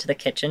walk into the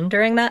kitchen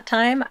during that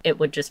time, it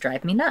would just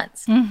drive me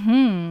nuts.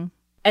 And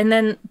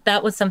then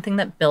that was something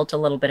that built a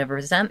little bit of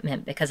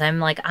resentment because I'm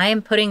like, I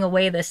am putting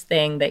away this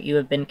thing that you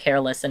have been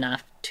careless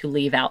enough to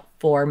leave out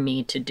for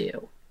me to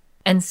do.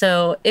 And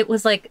so it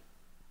was like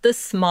the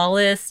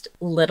smallest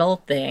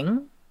little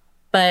thing,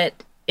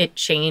 but it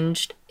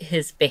changed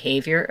his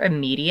behavior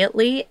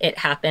immediately. It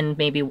happened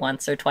maybe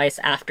once or twice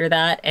after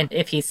that. And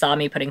if he saw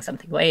me putting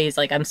something away, he's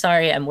like, I'm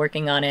sorry, I'm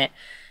working on it,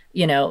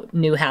 you know,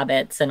 new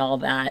habits and all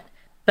that.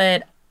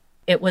 But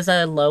it was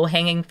a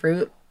low-hanging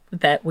fruit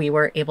that we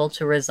were able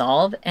to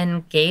resolve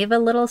and gave a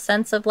little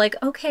sense of like,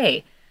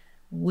 okay,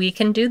 we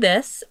can do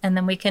this and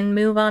then we can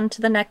move on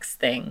to the next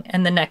thing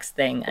and the next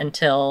thing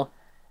until,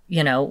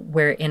 you know,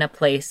 we're in a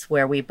place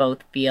where we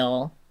both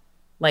feel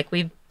like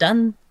we've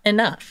done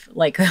enough,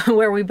 like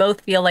where we both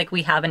feel like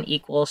we have an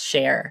equal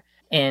share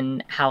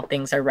in how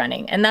things are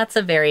running. And that's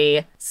a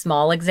very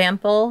small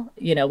example.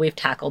 You know, we've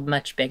tackled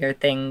much bigger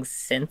things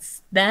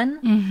since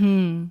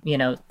then, you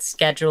know,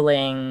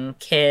 scheduling,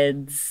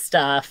 kids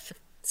stuff,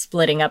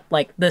 splitting up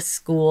like the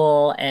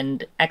school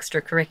and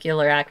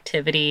extracurricular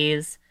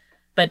activities.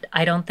 But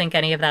I don't think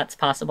any of that's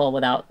possible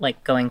without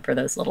like going for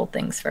those little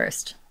things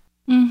first.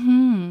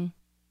 And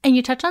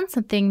you touch on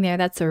something there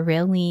that's a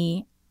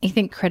really, I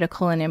think,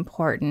 critical and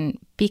important,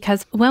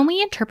 because when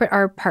we interpret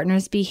our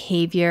partner's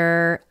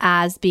behavior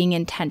as being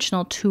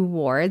intentional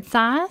towards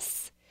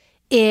us,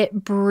 it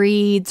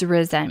breeds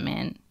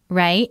resentment,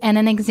 right? And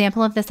an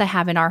example of this I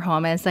have in our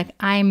home is like,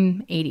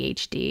 I'm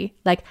ADHD.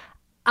 Like,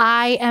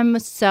 I am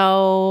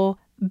so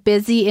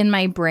busy in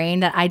my brain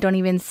that I don't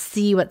even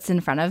see what's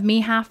in front of me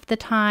half the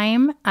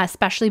time,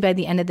 especially by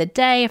the end of the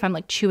day if I'm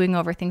like chewing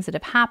over things that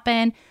have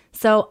happened.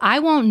 So I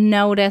won't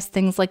notice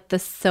things like the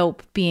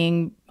soap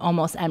being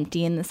almost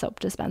empty in the soap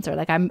dispenser.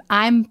 Like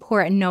I'm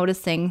poor at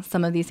noticing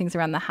some of these things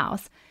around the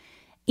house.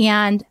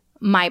 And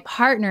my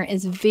partner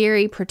is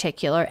very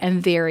particular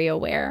and very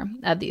aware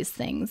of these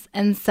things.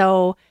 And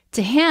so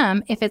to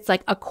him, if it's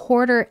like a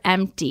quarter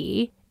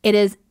empty,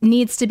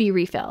 needs to be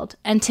refilled.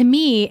 And to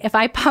me, if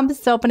I pump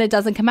soap and it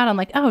doesn't come out, I'm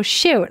like, oh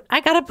shoot,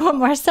 I got to put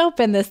more soap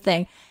in this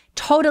thing.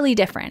 Totally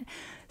different.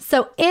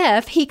 So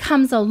if he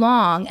comes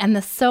along and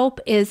the soap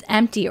is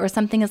empty or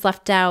something is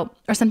left out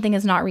or something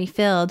is not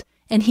refilled,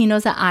 and he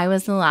knows that I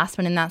was the last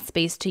one in that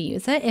space to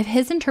use it, if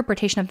his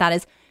interpretation of that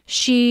is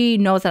she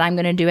knows that I'm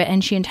going to do it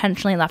and she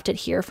intentionally left it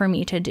here for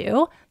me to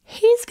do,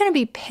 he's going to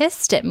be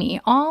pissed at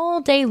me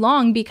all day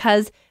long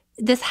because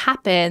this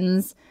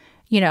happens.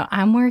 You know,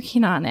 I'm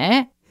working on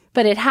it,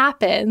 but it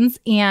happens.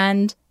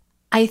 And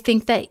I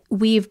think that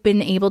we've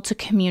been able to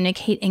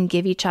communicate and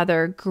give each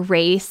other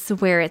grace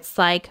where it's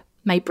like,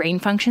 my brain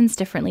functions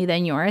differently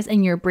than yours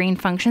and your brain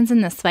functions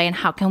in this way. And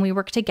how can we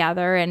work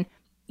together? And,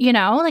 you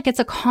know, like it's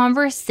a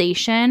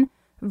conversation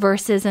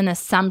versus an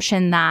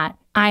assumption that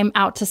I'm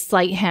out to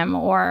slight him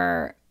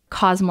or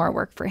cause more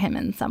work for him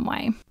in some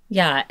way.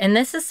 Yeah. And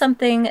this is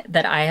something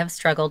that I have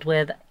struggled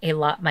with a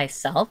lot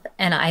myself.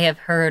 And I have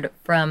heard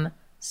from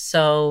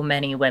so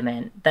many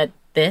women that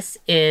this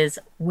is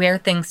where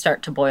things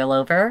start to boil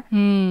over,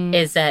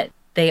 is that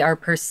they are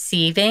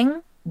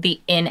perceiving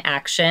the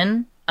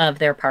inaction of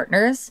their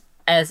partners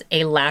as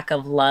a lack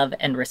of love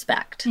and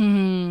respect.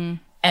 And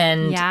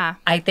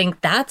I think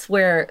that's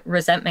where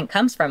resentment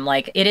comes from.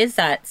 Like, it is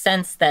that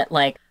sense that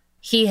like,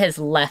 he has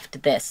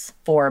left this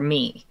for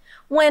me.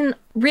 When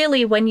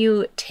really, when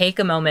you take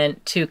a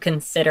moment to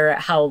consider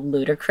how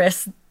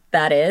ludicrous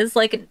that is,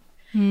 like,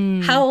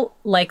 how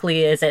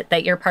likely is it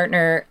that your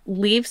partner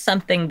leaves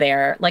something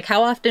there? Like,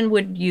 how often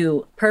would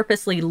you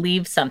purposely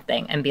leave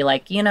something and be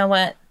like, you know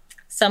what?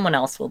 Someone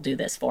else will do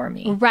this for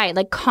me. Right.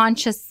 Like,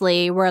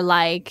 consciously, we're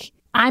like,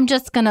 I'm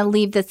just going to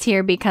leave this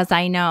here because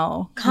I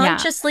know.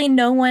 Consciously,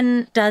 no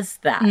one does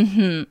that.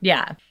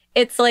 Yeah.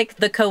 It's like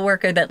the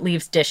coworker that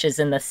leaves dishes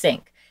in the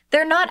sink.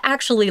 They're not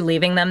actually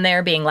leaving them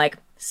there being like,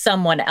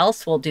 someone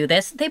else will do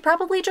this. They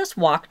probably just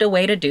walked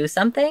away to do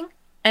something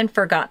and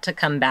forgot to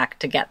come back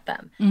to get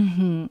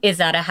them. Is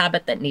that a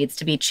habit that needs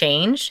to be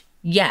changed?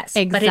 Yes.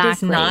 Exactly. But it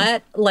is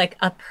not like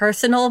a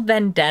personal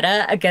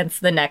vendetta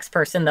against the next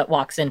person that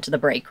walks into the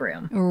break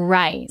room.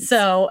 Right.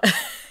 So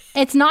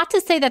it's not to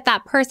say that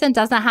that person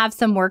doesn't have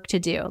some work to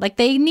do. Like,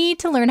 they need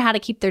to learn how to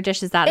keep their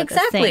dishes out of the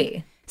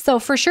sink. So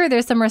for sure,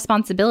 there's some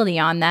responsibility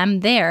on them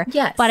there.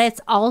 Yes. But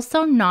it's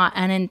also not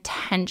an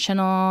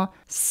intentional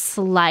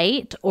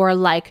slight or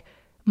like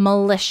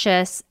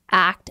malicious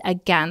act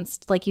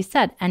against, like you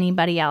said,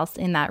 anybody else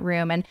in that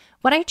room. And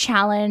what I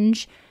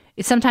challenge,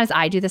 sometimes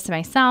I do this to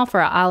myself,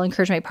 or I'll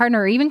encourage my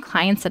partner or even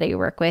clients that I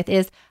work with,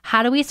 is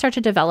how do we start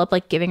to develop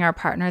like giving our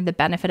partner the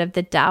benefit of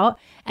the doubt?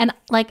 And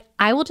like,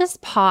 I will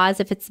just pause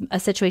if it's a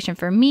situation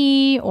for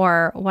me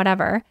or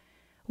whatever.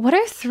 What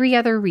are 3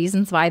 other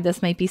reasons why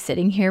this might be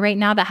sitting here right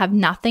now that have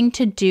nothing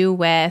to do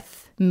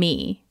with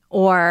me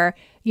or,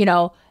 you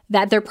know,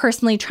 that they're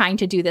personally trying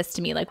to do this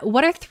to me. Like,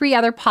 what are 3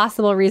 other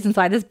possible reasons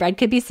why this bread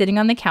could be sitting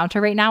on the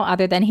counter right now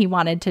other than he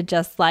wanted to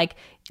just like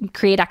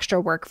create extra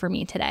work for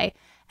me today?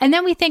 And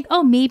then we think,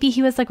 oh, maybe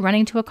he was like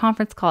running to a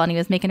conference call and he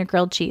was making a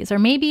grilled cheese, or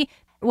maybe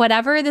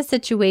whatever the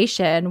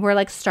situation, we're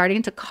like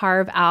starting to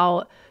carve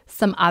out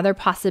some other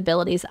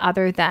possibilities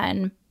other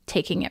than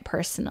taking it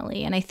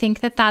personally. And I think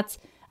that that's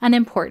an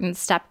important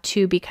step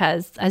too,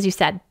 because as you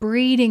said,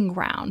 breeding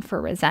ground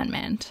for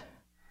resentment.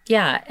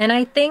 Yeah. And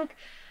I think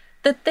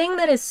the thing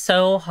that is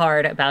so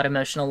hard about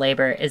emotional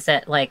labor is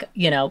that, like,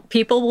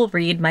 people will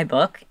read my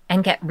book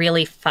and get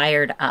really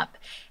fired up.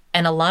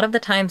 And a lot of the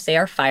times they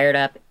are fired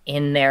up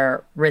in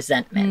their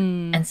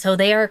resentment. And so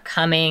they are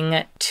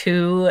coming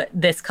to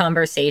this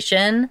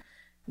conversation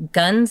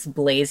guns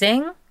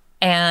blazing,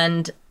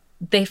 and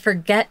they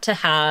forget to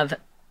have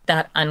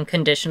that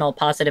unconditional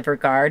positive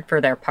regard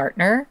for their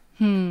partner,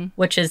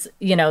 which is,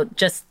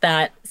 just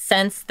that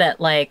sense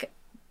that, like,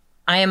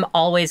 I am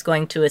always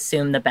going to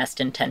assume the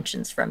best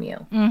intentions from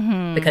you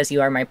because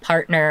you are my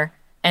partner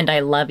and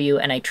I love you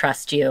and I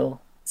trust you.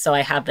 So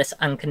I have this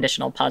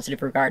unconditional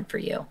positive regard for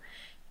you.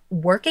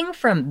 Working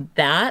from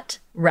that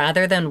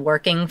rather than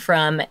working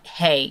from,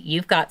 hey,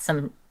 you've got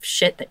some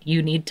shit that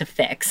you need to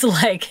fix.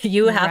 Like,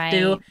 you have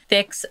to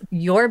fix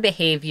your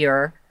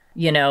behavior.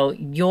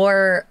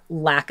 Your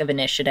lack of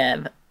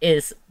initiative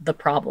is the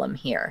problem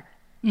here.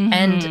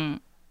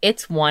 And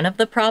it's one of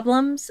the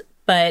problems,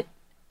 but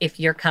if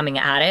you're coming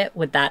at it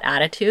with that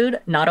attitude,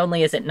 not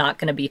only is it not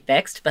going to be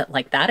fixed, but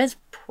like that is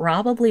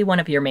probably one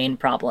of your main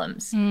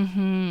problems,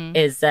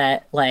 is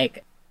that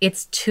like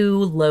it's too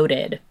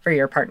loaded for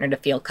your partner to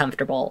feel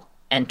comfortable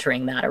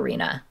entering that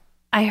arena.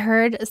 I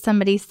heard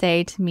somebody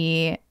say to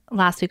me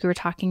last week, we were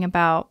talking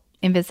about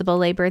invisible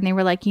labor, and they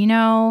were like,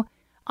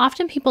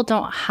 often people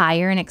don't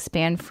hire and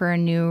expand for a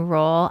new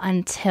role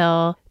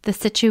until the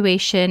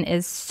situation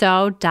is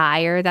so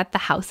dire that the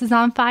house is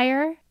on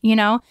fire,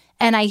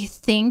 And I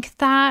think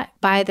that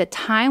by the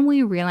time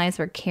we realize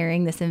we're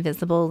carrying this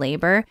invisible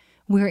labor,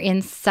 we're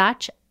in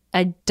such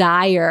a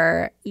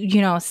dire,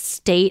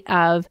 state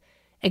of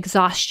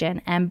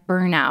exhaustion and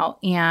burnout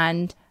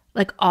and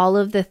like all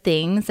of the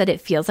things that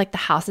it feels like the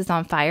house is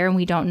on fire and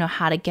we don't know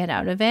how to get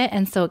out of it.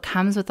 And so it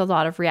comes with a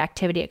lot of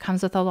reactivity. It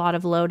comes with a lot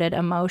of loaded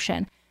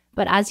emotion.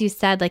 But as you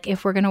said, like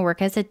if we're going to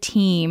work as a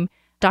team,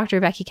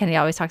 Dr. Becky Kennedy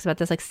always talks about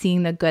this, like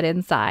seeing the good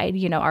inside,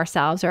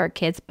 ourselves or our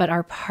kids, but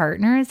our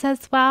partners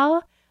as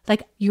well.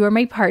 Like, you are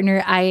my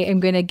partner. I am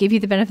going to give you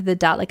the benefit of the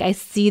doubt. Like, I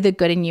see the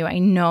good in you. I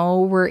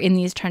know we're in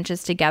these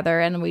trenches together,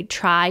 and we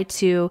try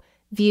to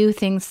view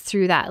things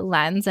through that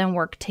lens and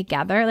work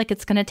together. Like,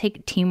 it's going to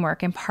take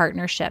teamwork and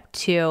partnership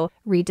to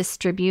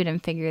redistribute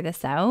and figure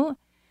this out.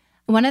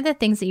 One of the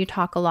things that you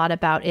talk a lot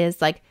about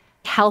is like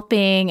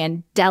helping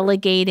and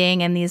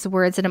delegating, and these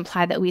words that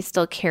imply that we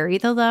still carry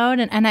the load.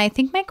 And I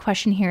think my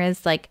question here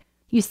is like,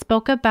 you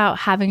spoke about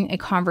having a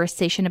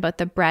conversation about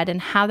the bread and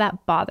how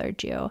that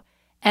bothered you.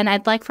 And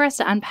I'd like for us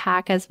to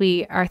unpack as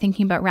we are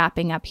thinking about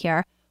wrapping up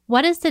here.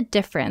 What is the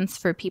difference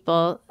for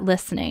people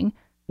listening?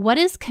 What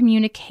is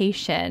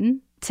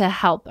communication to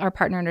help our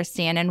partner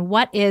understand? And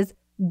what is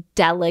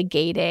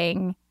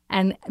delegating?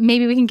 And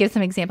maybe we can give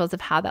some examples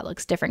of how that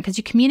looks different, because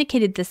you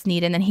communicated this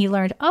need and then he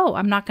learned, oh,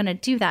 I'm not going to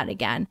do that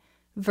again,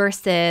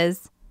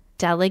 versus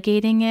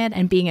delegating it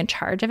and being in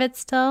charge of it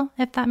still,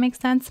 if that makes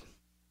sense.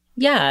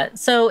 Yeah.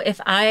 So if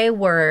I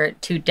were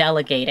to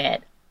delegate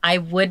it, I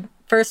would,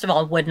 first of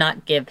all, would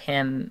not give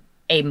him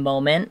a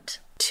moment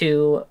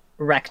to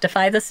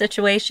rectify the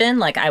situation.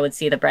 Like, I would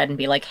see the bread and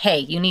be like, hey,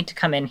 you need to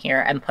come in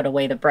here and put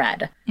away the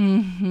bread.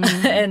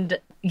 And,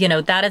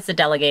 that is the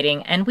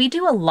delegating. And we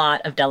do a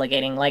lot of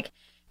delegating. Like,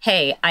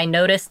 hey, I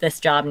noticed this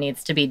job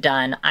needs to be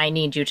done. I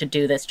need you to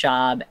do this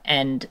job.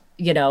 And,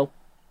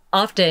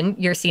 often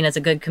you're seen as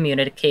a good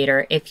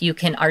communicator if you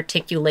can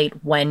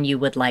articulate when you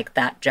would like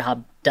that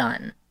job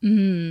done,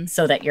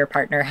 so that your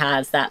partner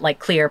has that like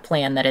clear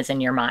plan that is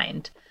in your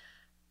mind.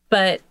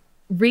 But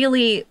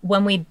really,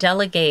 when we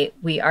delegate,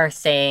 we are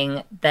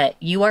saying that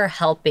you are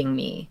helping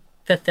me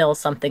fulfill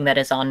something that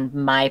is on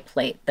my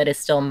plate, that is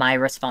still my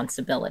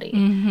responsibility.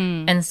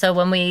 And so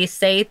when we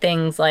say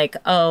things like,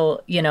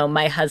 oh,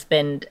 my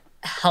husband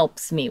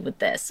helps me with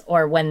this,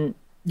 or when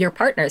your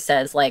partner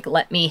says like,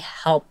 let me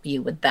help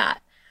you with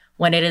that,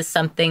 when it is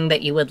something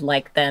that you would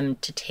like them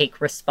to take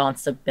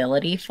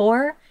responsibility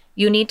for,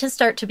 you need to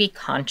start to be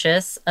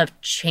conscious of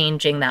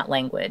changing that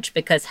language,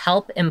 because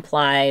help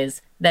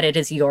implies that it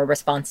is your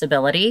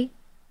responsibility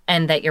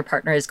and that your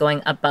partner is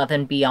going above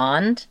and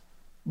beyond,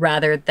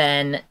 rather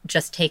than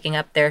just taking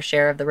up their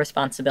share of the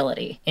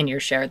responsibility in your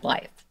shared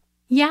life.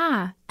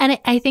 Yeah. And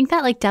I think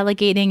that like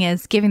delegating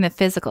is giving the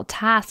physical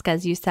task,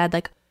 as you said,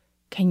 like,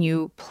 can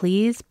you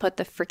please put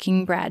the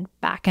freaking bread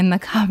back in the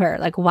cupboard?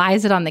 Like, why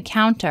is it on the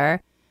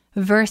counter?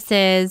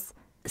 Versus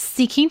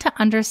seeking to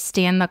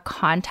understand the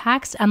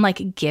context and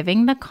like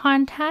giving the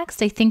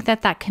context. I think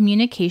that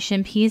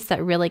communication piece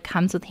that really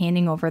comes with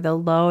handing over the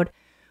load,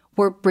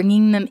 we're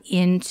bringing them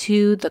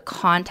into the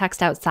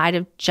context outside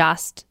of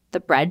just the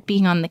bread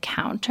being on the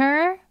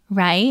counter,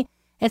 right?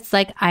 It's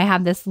like I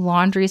have this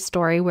laundry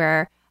story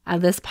where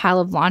this pile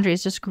of laundry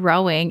is just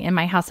growing in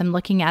my house. I'm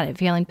looking at it,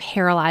 feeling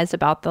paralyzed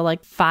about the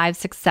like 5,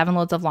 6, 7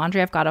 loads of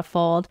laundry I've got to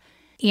fold.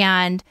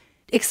 And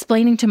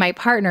explaining to my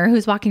partner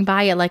who's walking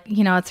by it, like,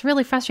 it's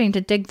really frustrating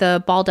to dig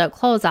the balled out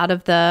clothes out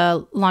of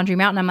the laundry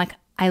mountain. I'm like,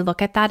 I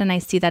look at that and I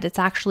see that it's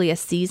actually a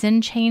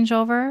season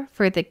changeover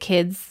for the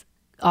kids,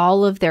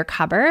 all of their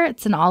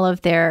cupboards and all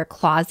of their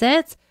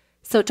closets.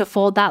 So to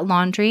fold that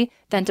laundry,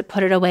 then to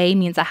put it away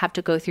means I have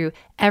to go through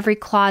every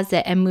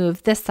closet and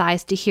move this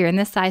size to here and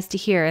this size to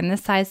here and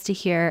this size to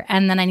here.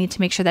 And then I need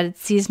to make sure that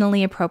it's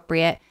seasonally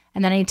appropriate.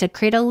 And then I need to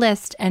create a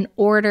list and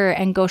order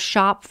and go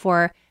shop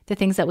for the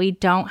things that we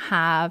don't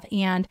have.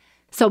 And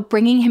so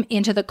bringing him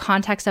into the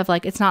context of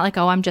like, it's not like,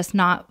 oh, I'm just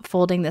not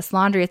folding this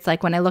laundry. It's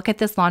like, when I look at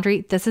this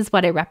laundry, this is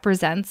what it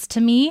represents to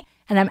me.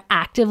 And I'm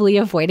actively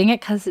avoiding it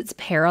because it's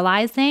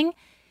paralyzing.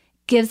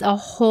 Gives a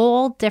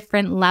whole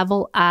different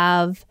level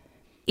of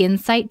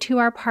insight to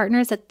our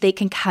partners that they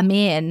can come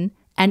in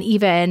and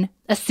even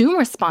assume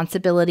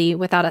responsibility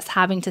without us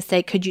having to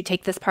say, could you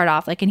take this part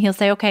off? Like, and he'll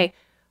say, okay,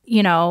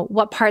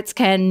 what parts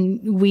can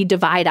we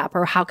divide up,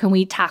 or how can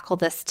we tackle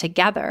this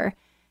together?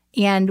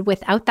 And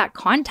without that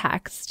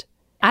context,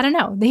 I don't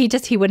know,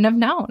 he wouldn't have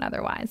known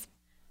otherwise.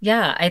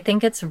 Yeah, I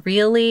think it's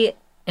really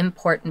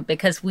important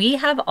because we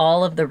have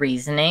all of the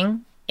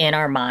reasoning in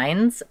our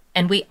minds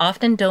and we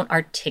often don't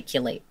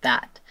articulate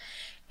that.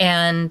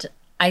 And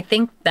I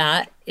think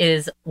that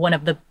is one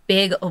of the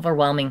big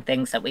overwhelming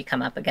things that we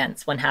come up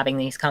against when having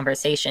these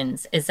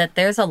conversations, is that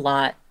there's a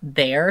lot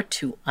there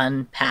to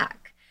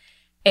unpack.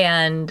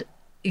 And,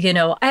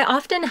 I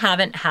often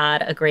haven't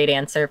had a great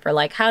answer for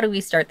like, how do we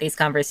start these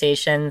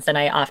conversations? And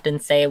I often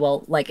say,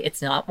 well, like,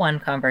 it's not one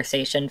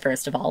conversation,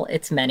 first of all,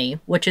 it's many,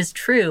 which is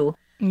true.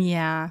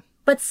 Yeah.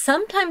 But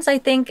sometimes I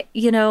think,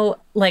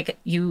 like,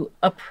 you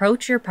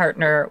approach your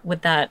partner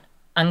with that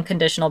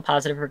unconditional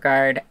positive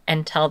regard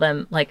and tell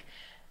them like,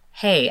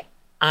 hey,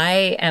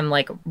 I am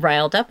like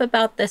riled up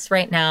about this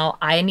right now.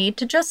 I need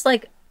to just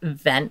like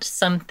vent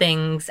some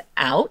things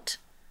out,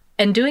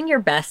 and doing your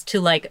best to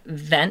like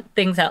vent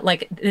things out.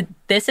 Like,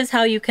 this is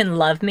how you can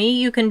love me.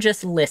 You can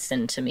just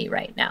listen to me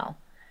right now.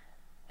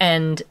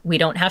 And we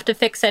don't have to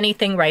fix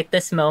anything right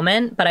this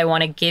moment, but I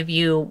want to give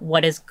you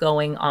what is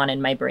going on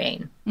in my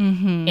brain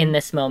in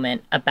this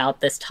moment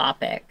about this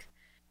topic.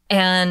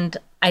 And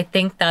I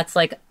think that's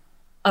like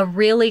a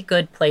really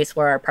good place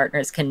where our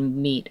partners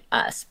can meet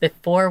us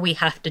before we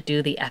have to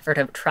do the effort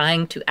of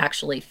trying to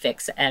actually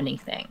fix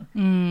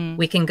anything.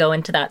 We can go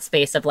into that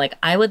space of like,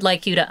 I would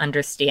like you to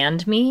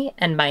understand me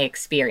and my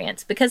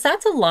experience, because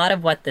that's a lot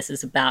of what this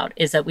is about,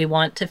 is that we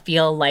want to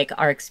feel like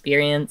our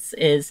experience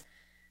is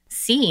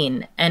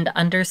seen and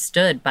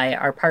understood by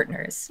our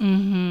partners.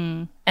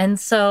 And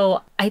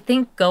so I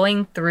think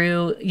going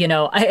through,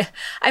 I've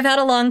had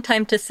a long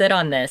time to sit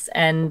on this,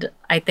 and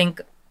I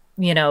think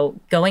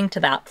going to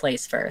that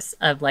place first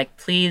of like,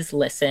 please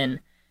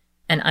listen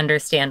and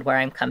understand where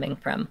I'm coming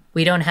from.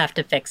 We don't have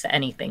to fix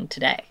anything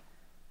today,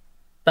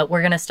 but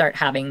we're going to start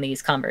having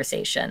these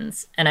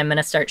conversations, and I'm going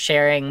to start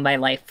sharing my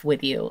life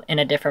with you in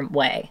a different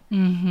way.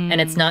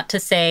 And it's not to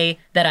say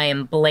that I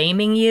am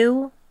blaming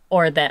you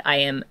or that I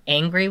am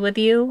angry with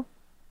you,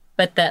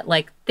 but that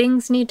like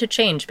things need to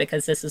change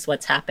because this is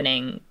what's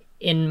happening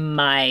in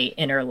my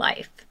inner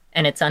life,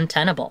 and it's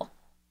untenable.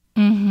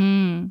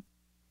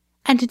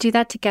 And to do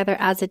that together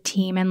as a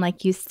team, and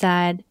like you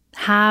said,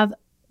 have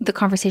the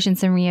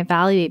conversations and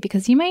reevaluate,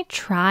 because you might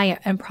try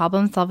and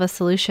problem solve a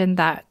solution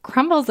that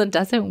crumbles and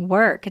doesn't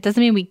work. It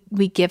doesn't mean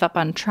we give up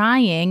on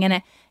trying.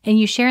 And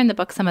you share in the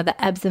book some of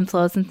the ebbs and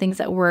flows and things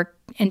that worked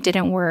and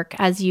didn't work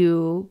as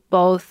you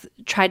both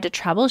tried to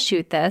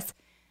troubleshoot this.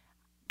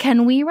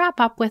 Can we wrap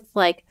up with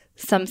like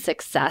some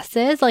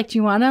successes? Like, do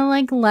you want to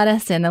like let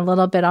us in a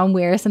little bit on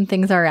where some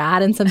things are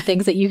at and some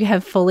things that you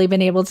have fully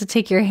been able to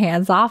take your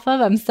hands off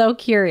of? I'm so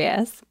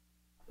curious.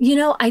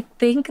 I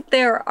think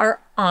there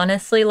are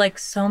honestly like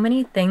so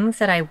many things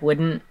that I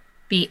wouldn't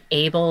be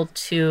able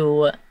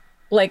to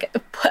like,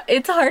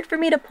 it's hard for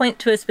me to point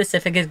to a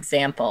specific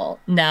example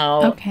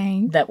now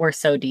that we're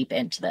so deep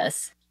into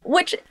this,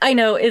 which I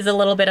know is a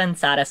little bit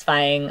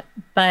unsatisfying,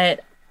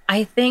 but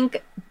I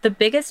think the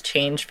biggest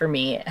change for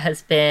me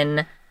has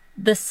been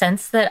the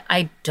sense that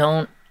I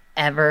don't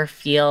ever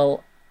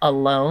feel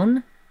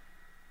alone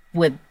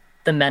with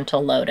the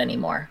mental load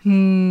anymore.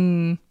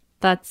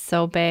 That's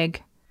so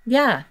big.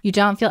 Yeah. You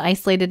don't feel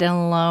isolated and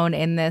alone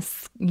in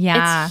this.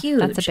 Yeah. It's huge.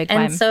 That's a big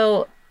one. And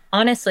so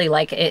honestly,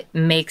 like, it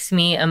makes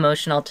me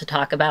emotional to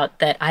talk about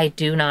that I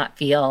do not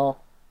feel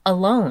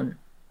alone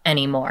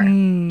anymore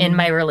in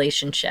my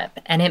relationship.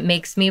 And it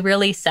makes me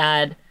really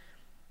sad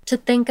to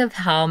think of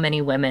how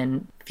many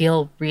women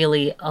feel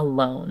really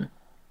alone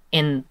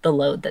in the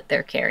load that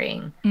they're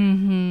carrying.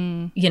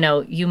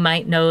 You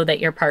might know that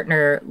your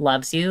partner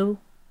loves you,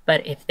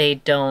 but if they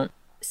don't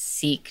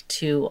seek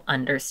to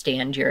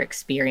understand your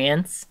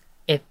experience,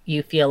 if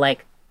you feel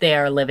like they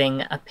are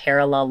living a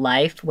parallel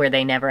life where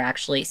they never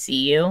actually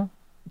see you,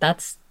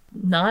 that's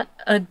not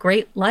a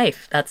great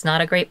life. That's not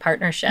a great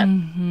partnership.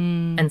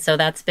 And so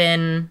that's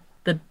been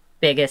the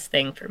biggest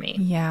thing for me.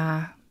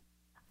 Yeah.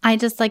 I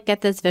just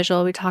get this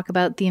visual. We talk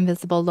about the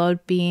invisible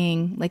load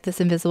being like this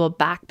invisible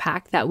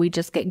backpack that we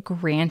just get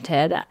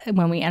granted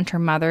when we enter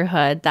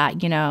motherhood, that,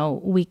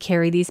 we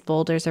carry these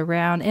boulders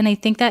around. And I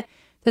think that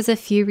there's a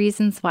few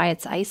reasons why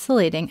it's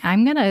isolating.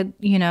 I'm going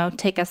to,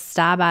 take a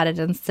stab at it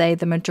and say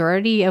the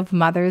majority of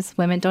mothers,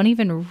 women, don't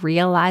even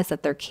realize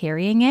that they're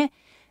carrying it.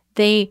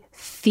 They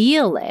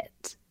feel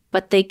it,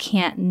 but they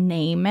can't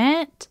name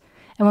it.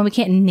 And when we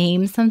can't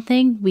name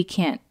something, we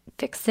can't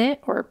fix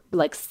it or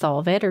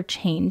solve it or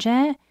change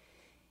it.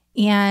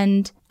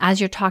 And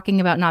as you're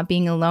talking about not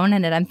being alone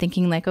in it, I'm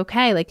thinking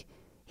okay,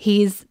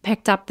 he's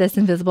picked up this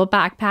invisible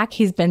backpack.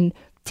 He's been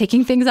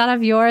taking things out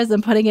of yours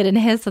and putting it in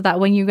his so that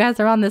when you guys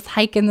are on this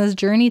hike and this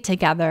journey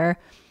together,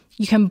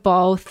 you can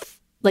both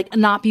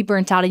not be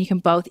burnt out and you can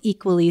both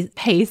equally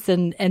pace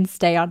and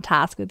stay on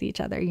task with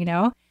each other,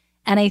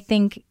 And I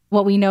think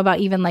what we know about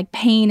even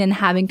pain and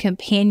having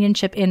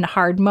companionship in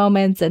hard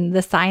moments and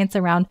the science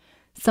around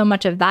so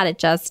much of that, it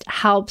just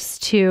helps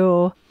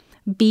to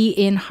be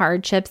in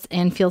hardships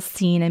and feel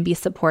seen and be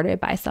supported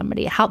by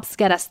somebody. It helps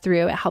get us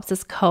through. It helps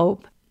us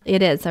cope.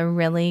 It is a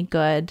really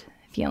good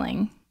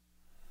feeling.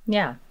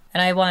 Yeah.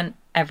 And I want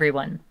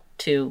everyone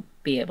to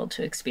be able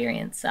to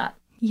experience that.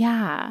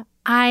 Yeah.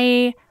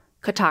 I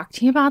could talk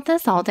to you about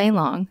this all day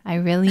long. I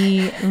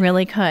really,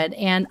 really could.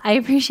 And I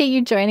appreciate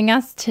you joining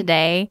us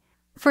today.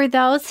 For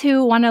those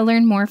who want to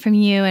learn more from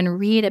you and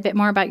read a bit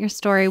more about your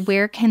story,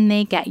 where can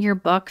they get your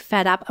book,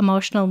 Fed Up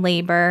Emotional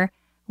Labor,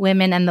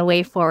 Women and the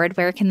Way Forward?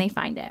 Where can they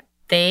find it?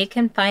 They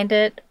can find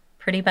it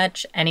pretty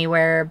much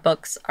anywhere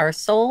books are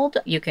sold.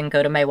 You can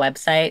go to my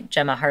website,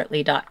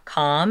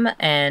 gemmahartley.com,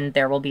 and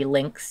there will be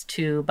links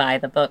to buy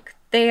the book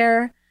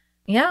there.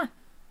 Yeah,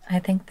 I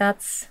think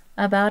that's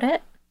about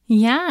it.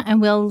 Yeah, and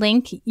we'll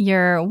link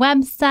your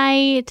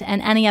website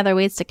and any other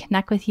ways to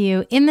connect with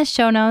you in the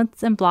show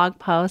notes and blog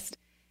post.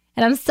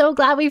 And I'm so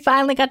glad we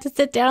finally got to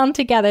sit down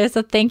together.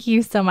 So thank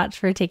you so much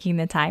for taking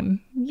the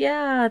time.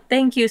 Yeah,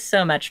 thank you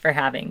so much for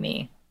having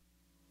me.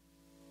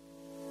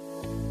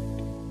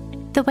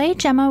 The way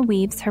Gemma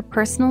weaves her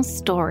personal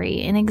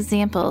story and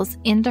examples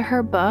into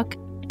her book,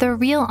 the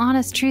real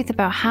honest truth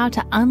about how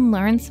to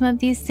unlearn some of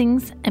these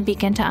things and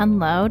begin to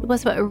unload,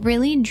 was what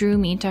really drew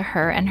me to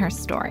her and her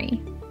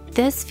story.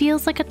 This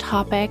feels like a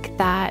topic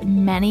that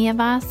many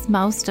of us,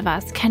 most of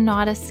us,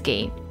 cannot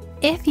escape.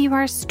 If you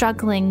are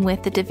struggling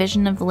with the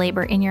division of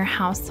labor in your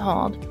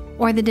household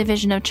or the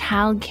division of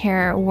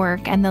childcare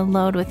work and the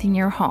load within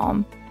your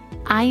home,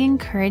 I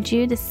encourage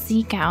you to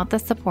seek out the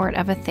support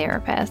of a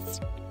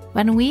therapist.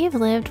 When we've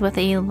lived with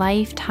a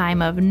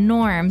lifetime of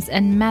norms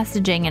and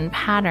messaging and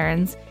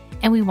patterns,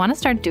 and we want to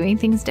start doing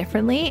things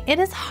differently, it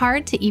is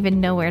hard to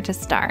even know where to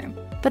start.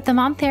 But the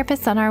mom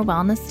therapists on our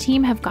wellness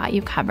team have got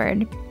you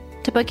covered.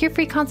 To book your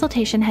free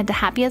consultation, head to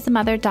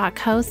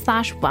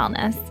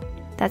happyasamother.co/wellness.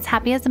 That's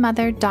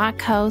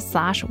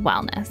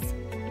happyasamother.co/wellness.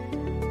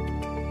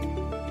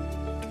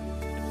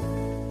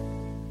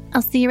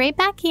 I'll see you right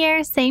back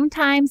here, same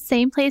time,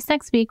 same place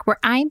next week, where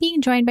I'm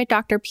being joined by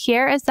Dr.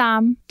 Pierre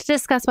Azam to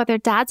discuss whether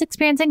dads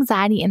experience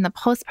anxiety in the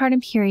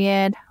postpartum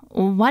period,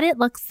 what it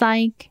looks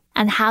like,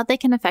 and how they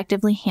can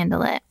effectively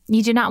handle it.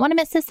 You do not want to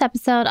miss this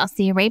episode. I'll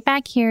see you right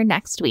back here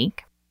next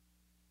week.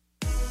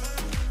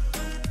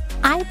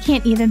 I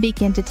can't even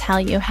begin to tell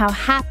you how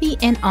happy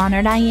and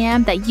honored I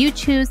am that you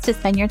choose to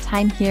spend your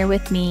time here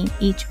with me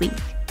each week.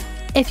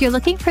 If you're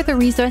looking for the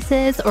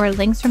resources or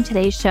links from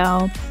today's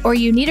show, or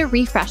you need a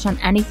refresh on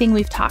anything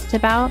we've talked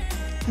about,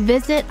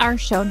 visit our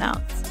show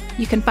notes.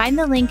 You can find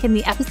the link in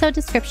the episode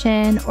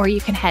description, or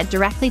you can head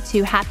directly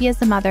to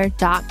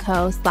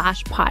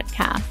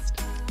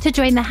happyasamother.co/podcast. To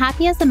join the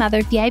Happy as a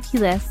Mother VIP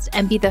list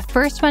and be the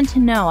first one to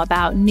know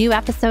about new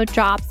episode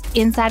drops,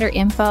 insider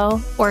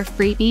info, or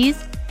freebies,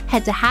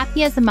 head to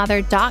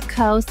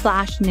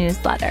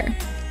happyasamother.co/newsletter.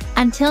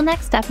 Until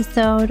next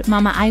episode,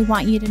 Mama, I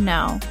want you to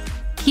know,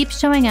 keep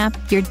showing up.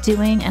 You're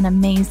doing an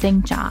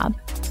amazing job.